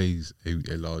 it plays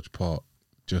a large part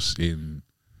just in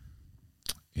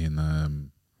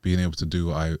being able to do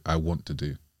what I want to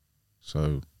do.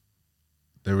 So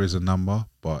there is a number,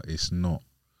 but it's not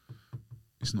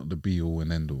the be all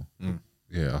and end all.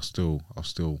 Yeah, I still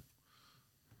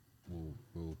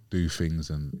will do things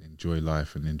and enjoy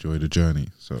life and enjoy the journey.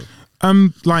 So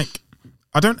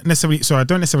I don't necessarily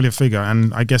have a figure,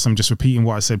 and I guess I'm just repeating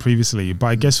what I said previously, but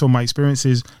I guess from my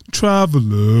experiences traveling,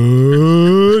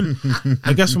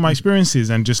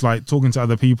 and just like talking to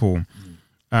other people,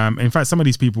 in fact, some of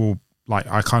these people like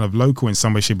are kind of local in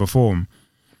some way, shape or form.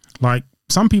 Like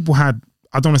some people had,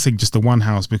 I don't want to say just the one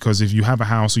house, because if you have a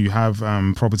house or you have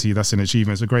property, that's an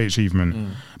achievement. It's a great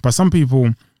achievement. But some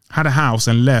people had a house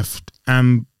and left,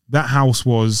 and that house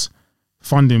was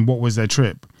funding what was their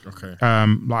trip. Okay.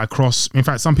 Like across, in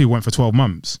fact, some people went for 12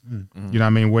 months. You know what I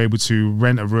mean? Were able to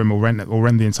rent a room or rent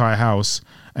the entire house,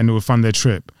 and it would fund their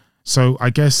trip. So I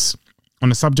guess on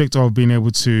the subject of being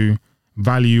able to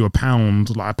value a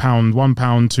pound, like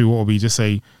 £1 to what would be just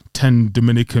say 10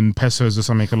 Dominican pesos or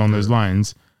something along those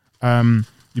lines,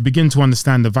 you begin to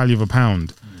understand the value of a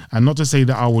pound. And not to say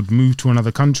that I would move to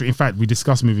another country. In fact, we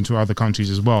discussed moving to other countries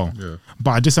as well. Yeah.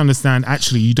 But I just understand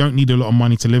actually you don't need a lot of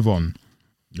money to live on.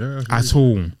 Yeah, at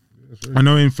all. I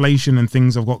know inflation and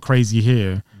things have got crazy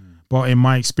here, but in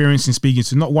my experience in speaking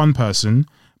to not one person,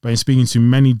 but in speaking to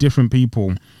many different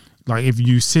people, like if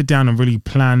you sit down and really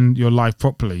plan your life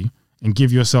properly and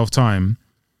give yourself time,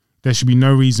 there should be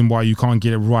no reason why you can't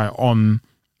get it right on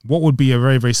what would be a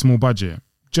very, very small budget,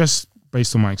 just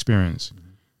based on my experience.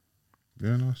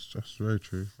 Yeah, no, that's very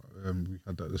true. We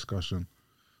had that discussion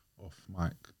off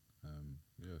mic.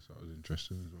 Yeah, so that was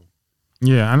interesting as well.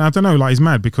 Yeah, and I don't know, like it's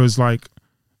mad because like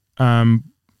I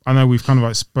know we've kind of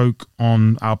like spoke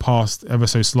on our past ever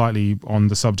so slightly on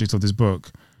the subject of this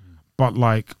book, but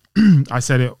like I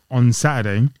said it on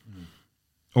Saturday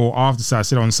or after Saturday, I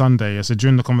said it on Sunday. I said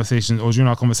during our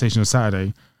conversation on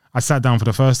Saturday, I sat down for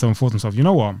the first time and thought to myself, you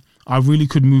know what? I really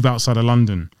could move outside of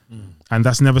London. And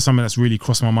that's never something that's really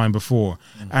crossed my mind before.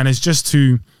 And it's just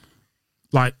to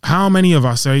like, how many of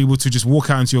us are able to just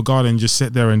walk out into your garden and just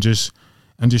sit there and just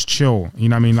chill, you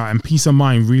know what I mean? Like, and peace of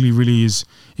mind really, really is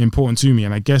important to me.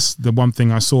 And I guess the one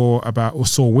thing I saw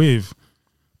with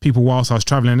people whilst I was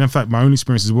traveling, and in fact, my own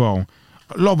experience as well,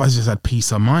 a lot of us just had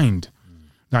peace of mind.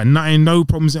 Like, no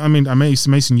problems. I mean,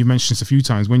 Mason, you mentioned this a few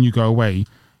times. When you go away,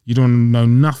 you don't know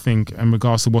nothing in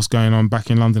regards to what's going on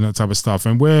back in London, that type of stuff.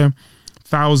 And we're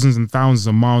thousands and thousands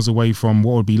of miles away from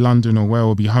what would be London or where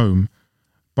would be home.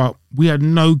 But we had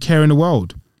no care in the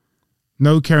world.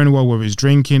 No care in the world, whether it's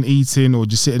drinking, eating, or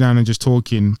just sitting down and just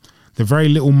talking. The very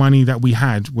little money that we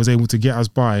had was able to get us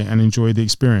by and enjoy the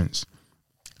experience.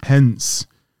 Hence,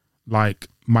 like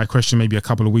my question maybe a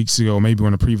couple of weeks ago, or maybe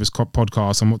on a previous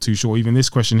podcast, I'm not too sure. Even this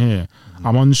question here,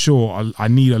 I'm unsure. I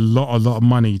need a lot of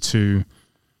money to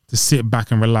sit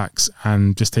back and relax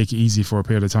and just take it easy for a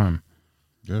period of time.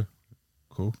 Yeah,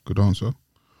 cool. Good answer.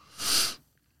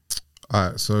 All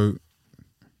right, so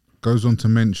goes on to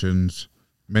mention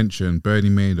Bernie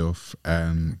Madoff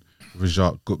and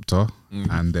Rajat Gupta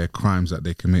and their crimes that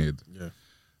they committed.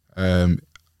 Yeah.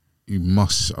 You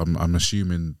must. I'm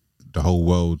assuming the whole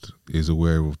world is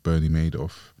aware of Bernie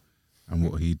Madoff and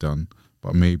what he done,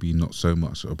 but maybe not so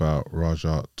much about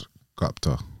Rajat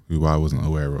Gupta, who I wasn't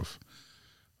aware of.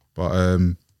 But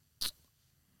do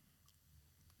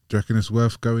you reckon it's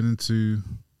worth going into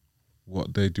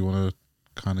what they do? You want to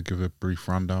kind of give a brief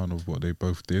rundown of what they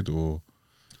both did, or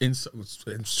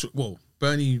Well,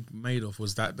 Bernie Madoff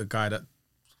was that the guy that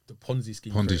the Ponzi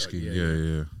scheme. Ponzi scheme?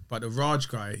 Yeah. But the Raj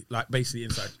guy, like basically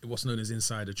inside what's known as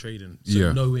insider trading. So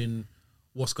Yeah. knowing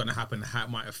what's going to happen, how it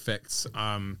might affect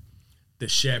the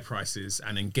share prices,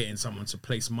 and then getting someone to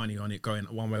place money on it, going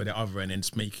one way or the other, and then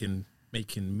just making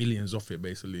millions off it,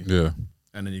 basically. yeah.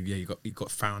 And then he got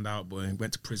found out, but he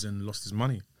went to prison, lost his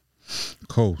money.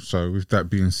 Cool. So with that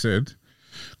being said,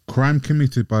 crime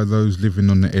committed by those living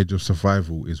on the edge of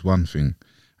survival is one thing.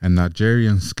 A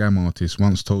Nigerian scam artist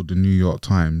once told the New York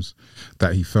Times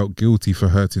that he felt guilty for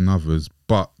hurting others,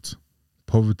 but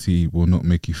poverty will not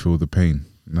make you feel the pain.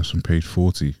 And that's on page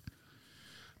 40.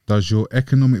 Does your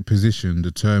economic position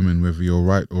determine whether you're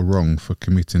right or wrong for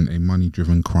committing a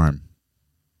money-driven crime?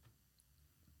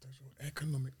 Does your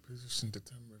economic position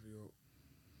determine whether you're...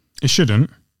 It shouldn't.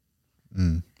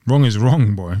 Wrong is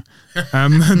wrong, boy.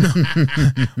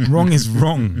 Wrong is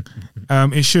wrong.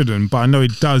 It shouldn't, but I know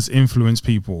it does influence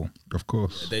people. Of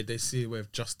course. They see a way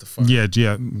of justifying. Yeah.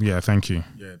 Thank you.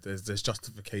 Yeah, there's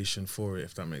justification for it,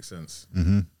 if that makes sense.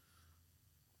 Mm-hmm.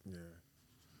 Yeah.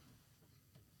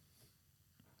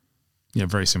 Yeah,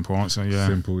 very simple answer. Yeah.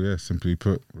 Simple, yeah. Simply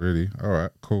put, really. All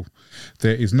right, cool.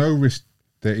 There is no risk.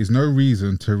 There is no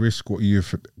reason to risk what you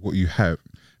have.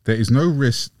 There is no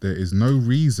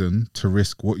reason to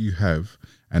risk what you have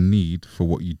and need for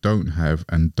what you don't have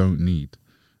and don't need.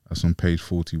 That's on page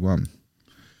 41.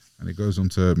 And it goes on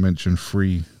to mention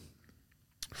three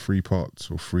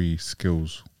parts or three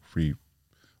skills. What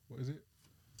is it?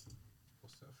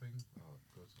 What's that thing? Oh,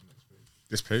 go to the next page.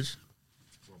 This page?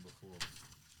 One before.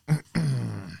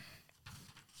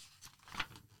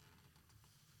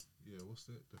 Yeah, what's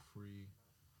it? The three.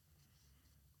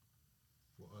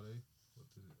 What are they? What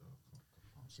did it? Oh, I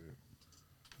can't see it.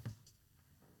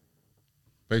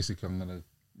 Basically, I'm gonna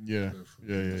Yeah. go through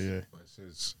this, but it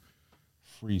says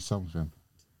free something.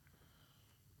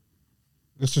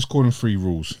 Let's just call them free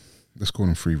rules.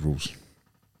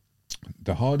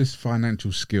 The hardest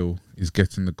financial skill is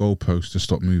getting the goalpost to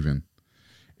stop moving.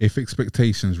 If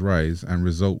expectations rise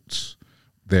with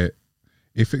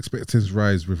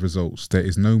results, there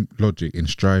is no logic in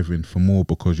striving for more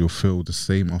because you'll feel the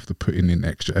same after putting in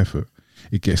extra effort.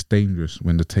 It gets dangerous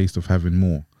when the taste of having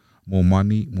more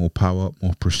money, more power,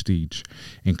 more prestige,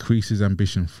 increases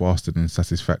ambition faster than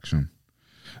satisfaction.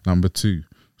 Number 2,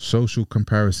 social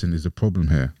comparison is a problem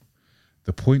here.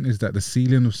 The point is that the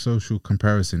ceiling of social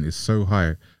comparison is so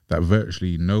high that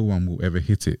virtually no one will ever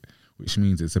hit it, which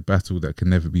means it's a battle that can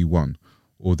never be won,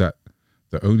 or that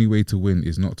the only way to win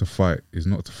is not to fight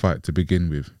to begin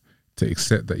with, to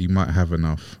accept that you might have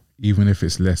enough, even if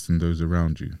it's less than those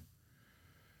around you.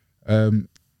 I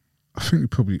think we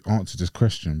probably answered this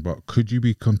question, but could you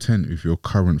be content with your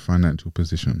current financial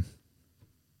position?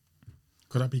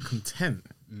 Could I be content?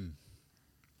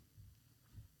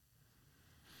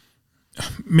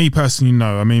 Me personally,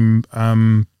 no. I mean,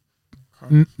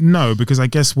 no, because I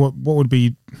guess what would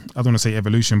be, I don't want to say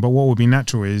evolution, but what would be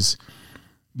natural is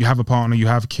you have a partner, you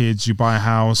have kids, you buy a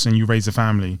house and you raise a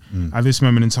family. At this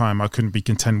moment in time, I couldn't be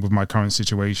content with my current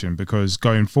situation because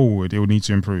going forward, it would need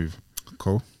to improve.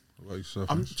 Cool. What about yourself?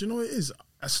 Do you know what it is?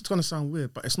 It's going to sound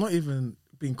weird, but it's not even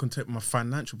being content with my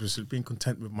financial position, being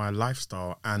content with my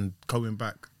lifestyle. And going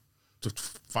back to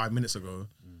 5 minutes ago,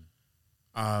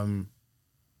 what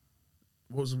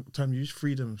was the term you used?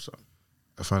 Freedom. So,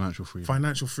 Financial freedom.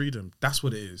 financial freedom. That's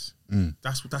what it is.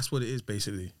 That's what it is,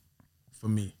 basically, for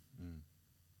me.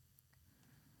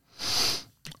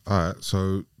 All right,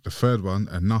 so the third one,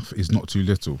 enough is not too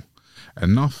little.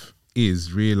 Enough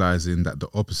is realizing that the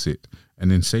opposite,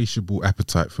 an insatiable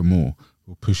appetite for more,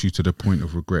 will push you to the point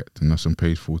of regret, and that's on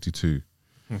page 42.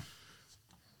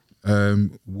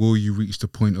 Will you reach the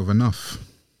point of enough?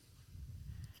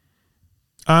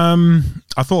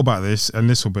 I thought about this a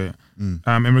little bit.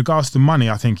 In regards to money,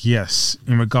 I think yes.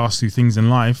 In regards to things in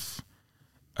life,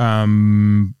 I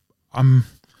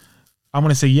want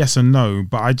to say yes and no,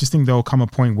 but I just think there will come a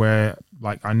point where,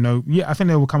 like, I think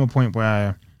there will come a point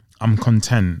where I'm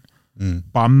content,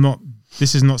 but I'm not.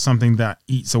 This is not something that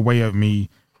eats away at me,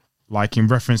 like in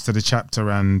reference to the chapter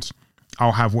and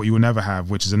I'll have what you will never have,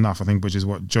 which is enough. I think, which is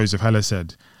what Joseph Heller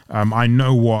said. There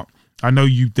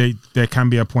can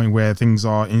be a point where things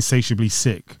are insatiably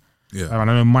sick, Yeah. I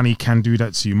know money can do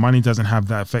that to you. Money doesn't have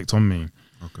that effect on me.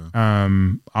 Okay.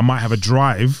 I might have a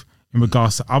drive in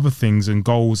regards to other things and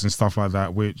goals and stuff like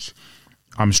that, which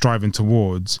I'm striving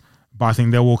towards. But I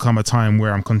think there will come a time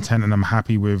where I'm content and I'm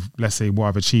happy with, let's say, what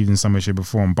I've achieved in some way, shape, or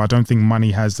form. But I don't think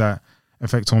money has that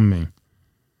effect on me.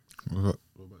 What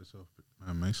about yourself,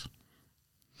 Mace?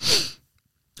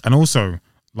 And also,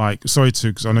 like, sorry to,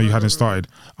 because I know you hadn't started.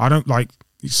 I don't like.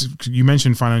 You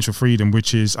mentioned financial freedom,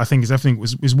 which is, I think,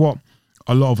 is what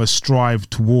a lot of us strive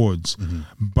towards.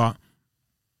 But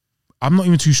I'm not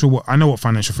even too sure I know what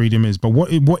financial freedom is, but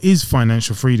what is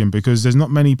financial freedom? Because there's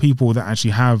not many people that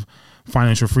actually have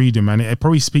financial freedom, and it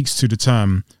probably speaks to the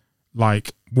term,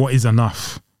 like, what is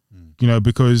enough? You know,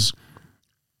 because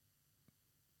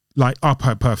like,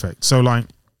 perfect. So like,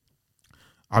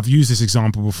 I've used this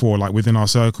example before, like within our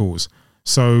circles.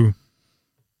 So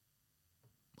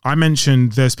I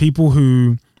mentioned there's people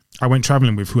who I went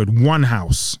traveling with who had one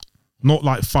house, not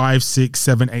like 5, 6,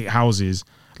 7, 8 houses,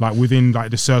 like within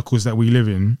like the circles that we live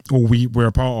in or we're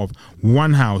a part of.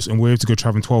 One house, and we're able to go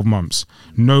travel in 12 months.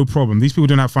 No problem. These people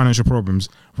don't have financial problems.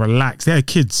 Relax. They're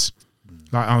kids.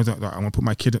 Like, I'm going to put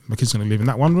my kid's going to live in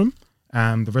that one room,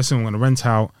 and the rest of them I'm going to rent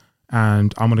out,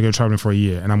 and I'm going to go traveling for a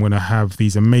year, and I'm going to have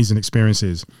these amazing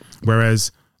experiences.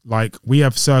 Whereas, like, we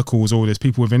have circles, or there's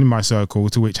people within my circle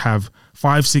to which have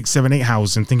 5, 6, 7, 8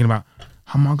 houses, and thinking about,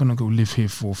 how am I going to go live here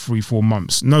for 3, 4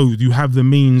 months? No, you have the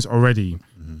means already.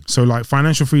 So like,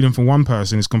 financial freedom for one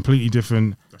person is completely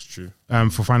different. That's true.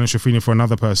 For financial freedom for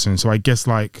another person. So I guess,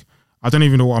 like, I don't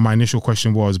even know what my initial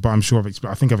question was, but I'm sure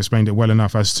I think I've explained it well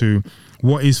enough as to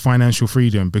what is financial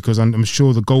freedom, because I'm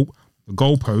sure the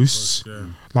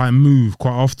goalposts like move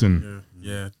quite often.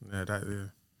 Yeah.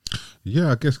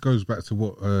 Yeah, I guess goes back to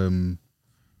what the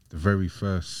very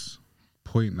first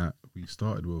point that we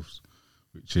started with,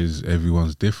 which is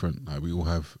everyone's different. Like, we all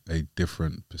have a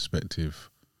different perspective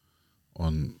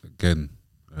on, again,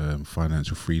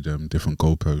 financial freedom, different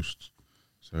goalposts.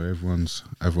 So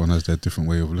everyone has their different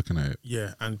way of looking at it.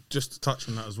 Yeah, and just to touch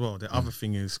on that as well, the other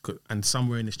thing is, and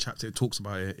somewhere in this chapter it talks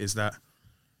about it, is that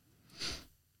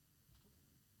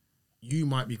you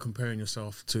might be comparing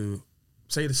yourself to,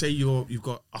 say you've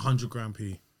got 100 grand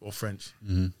P or French.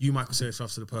 You might consider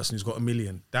yourself to the person who's got 1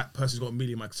 million. That person who's got 1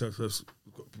 million might consider themselves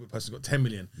the person who's got 10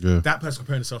 million. Yeah. That person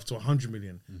comparing himself to 100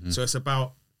 million. So it's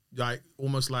about, like,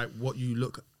 almost like what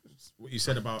you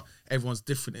said about everyone's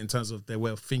different in terms of their way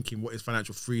of thinking, what is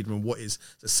financial freedom and what is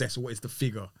success or what is the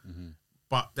figure.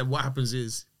 But then what happens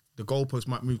is the goalpost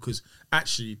might move, because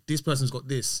actually this person's got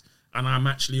this and I'm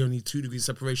actually only 2 degrees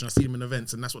separation. I see them in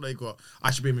events and that's what they got.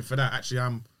 I should be aiming for that. Actually,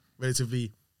 I'm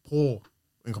relatively poor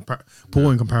in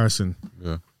comparison.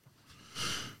 Yeah.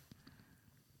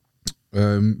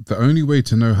 The only way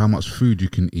to know how much food you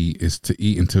can eat is to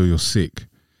eat until you're sick.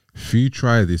 Few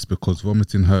try this because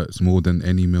vomiting hurts more than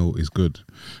any meal is good.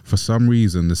 For some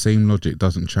reason, the same logic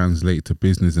doesn't translate to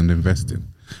business and investing,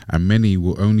 and many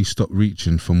will only stop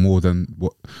reaching for more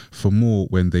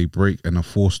when they break and are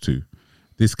forced to.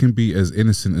 This can be as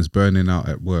innocent as burning out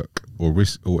at work or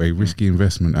a risky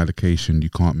investment allocation you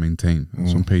can't maintain.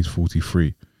 It's on page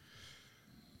 43.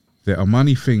 There are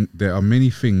many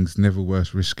things never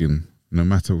worth risking, no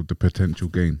matter the potential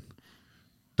gain.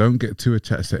 Don't get too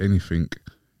attached to anything.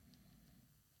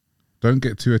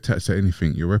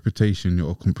 Your reputation,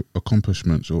 your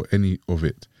accomplishments, or any of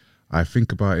it. I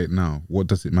think about it now. What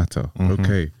does it matter?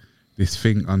 Okay, this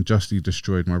thing unjustly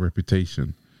destroyed my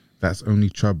reputation. That's only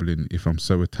troubling if I'm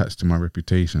so attached to my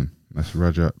reputation. That's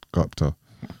Rajat Gupta.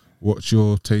 What's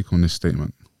your take on this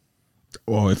statement?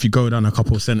 Well, if you go down a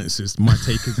couple of sentences, my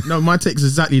take is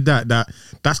exactly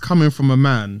that's coming from a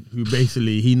man who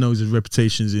basically, he knows his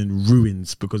reputation's in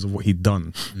ruins because of what he'd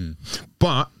done.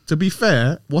 But to be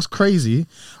fair, what's crazy,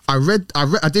 I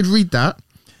did read that.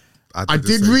 I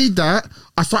did read that.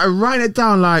 I started writing it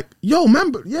down like, yo,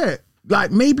 remember, yeah,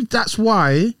 like maybe that's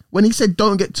why when he said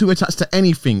don't get too attached to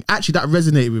anything, actually that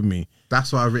resonated with me.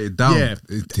 That's why I wrote it down. Yeah,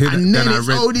 and then it's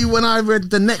only when I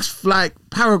read the next like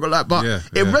paragraph, but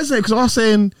it resonated because I was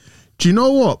saying, do you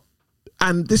know what?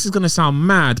 And this is gonna sound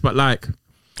mad, but like,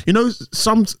 you know,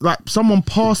 someone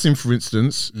passing, for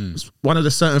instance, one of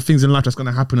the certain things in life that's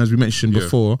gonna happen, as we mentioned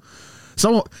before.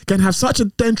 Someone can have such a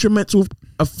detrimental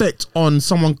effect on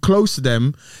someone close to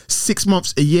them 6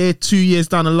 months, a year, 2 years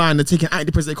down the line. They're taking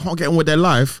antidepressants, they can't get on with their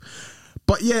life.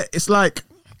 But yeah, it's like,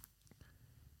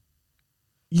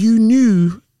 you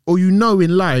knew or you know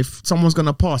in life someone's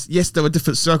gonna pass. Yes, there are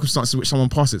different circumstances in which someone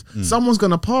passes. Someone's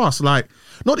gonna pass. Like,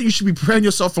 not that you should be preparing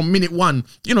yourself from minute one,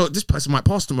 you know, this person might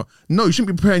pass tomorrow. No, you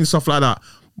shouldn't be preparing yourself like that.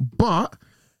 But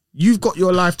you've got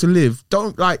your life to live.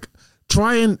 Don't like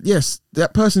try and, yes,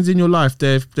 that person's in your life.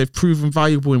 They've proven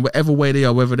valuable in whatever way they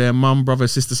are, whether they're mum, brother,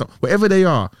 sister, son, whatever they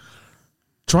are.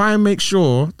 Try and make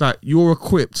sure that you're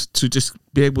equipped to just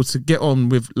be able to get on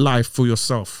with life for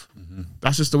yourself.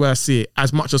 That's just the way I see it,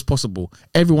 as much as possible.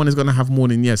 Everyone is going to have more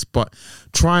than yes, but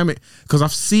try and make, because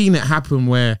I've seen it happen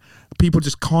where people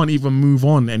just can't even move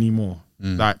on anymore.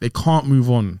 Like they can't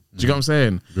move on. Do you get what I'm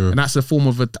saying? Yeah. And that's a form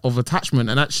of attachment.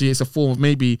 And actually it's a form of,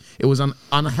 maybe it was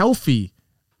unhealthy,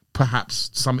 perhaps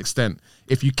to some extent,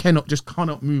 if you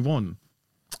cannot move on.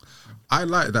 I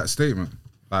like that statement.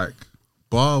 Like,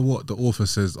 bar what the author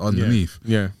says underneath.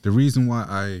 Yeah. The reason why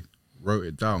I wrote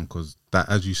it down, because that,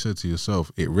 as you said to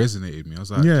yourself, it resonated with me. I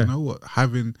was like, Yeah. you know what?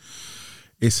 Having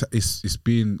it's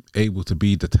being able to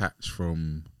be detached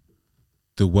from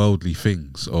the worldly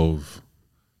things of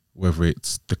whether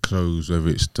it's the clothes, whether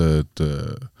it's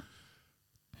the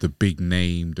big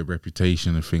name, the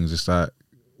reputation of things. It's like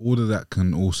all of that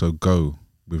can also go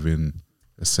within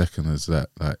a second. As that,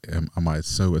 like, am I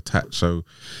so attached? So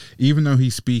even though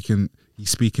he's speaking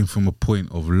from a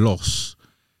point of loss,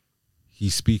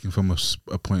 he's speaking from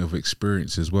a point of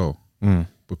experience as well.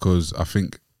 Because I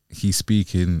think he's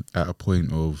speaking at a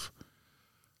point of,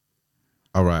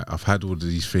 all right, I've had all of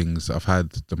these things, I've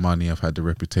had the money, I've had the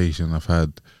reputation, I've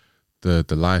had the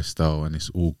lifestyle, and it's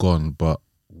all gone, but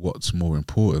what's more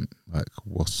important? Like,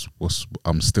 what's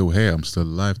I'm still here, I'm still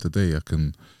alive today.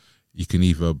 You can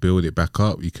either build it back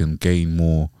up, you can gain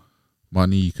more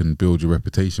money, you can build your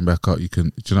reputation back up, do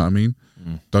you know what I mean?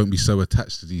 Don't be so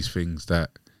attached to these things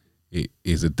that it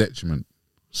is a detriment.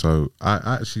 So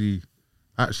I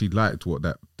actually liked what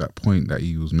that point that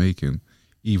he was making,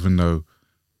 even though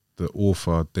the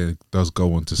author then does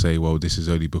go on to say, well, this is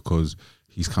only because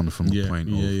he's coming from a point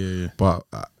of, but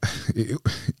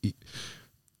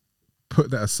put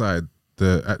that aside,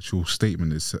 the actual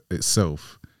statement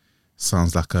itself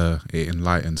sounds like an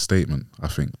enlightened statement, I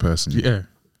think, personally. Yeah.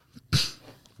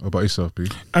 What about yourself, B?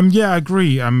 Yeah, I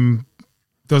agree.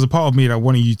 There was a part of me that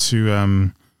wanted you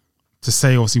to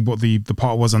say obviously what the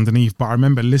part was underneath, but I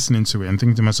remember listening to it and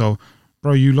thinking to myself,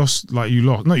 bro, you lost, not you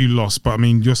lost, but I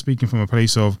mean, you're speaking from a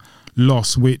place of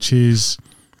loss, which is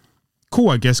cool,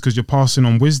 I guess, because you're passing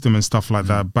on wisdom and stuff like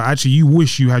that. But actually, you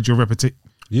wish you had your reputation.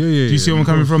 Yeah. Do you see where I'm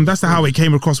coming from? That's how it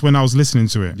came across when I was listening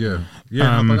to it. Yeah.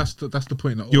 No, but that's the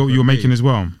point that You're making as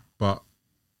well. But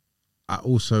I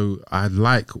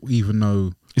like, even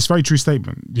though it's a very true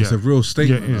statement. it's a real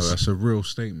statement, Yeah, it is. that's a real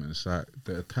statement. It's like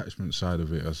the attachment side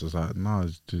of it. I was just like, no,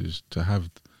 it's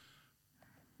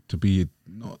to be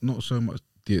not so much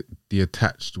the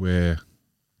attached where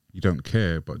you don't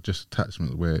care, but just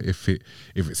attachment where if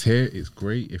it's here, it's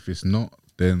great. If it's not,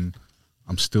 then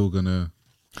I'm still gonna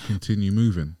continue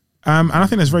moving. And I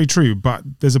think that's very true. But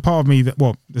there's a part of me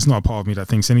there's not a part of me that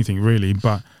thinks anything really,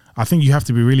 but I think you have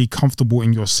to be really comfortable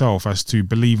in yourself as to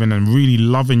believing and really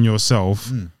loving yourself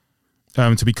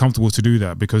to be comfortable to do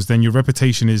that, because then your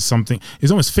reputation is something,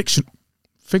 it's almost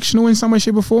fictional in some way,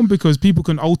 shape or form, because people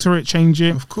can alter it, change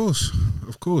it. Of course.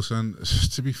 And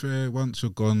to be fair, once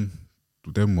you're gone,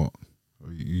 then what?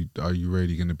 Are you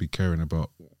really going to be caring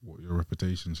about what your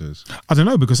reputation says? I don't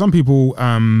know, because some people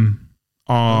are...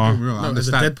 Don't get me wrong, I as a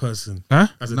understand. dead person. Huh?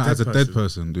 As a dead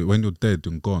person, dude, when you're dead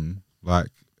and gone, like,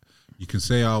 you can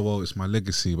say, oh, well, it's my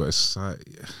legacy, but it's like,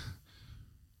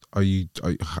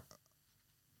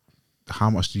 how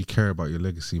much do you care about your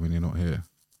legacy when you're not here?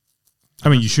 I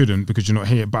mean, you shouldn't, because you're not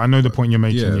here, but I know the point you're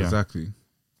making. Yeah, Exactly.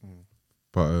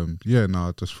 But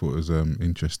I just thought it was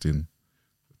interesting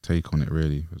take on it,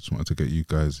 really. I just wanted to get you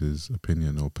guys'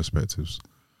 opinion or perspectives.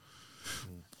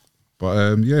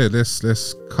 But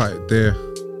let's cut it there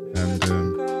and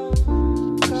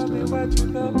Tell me where to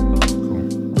go. cool.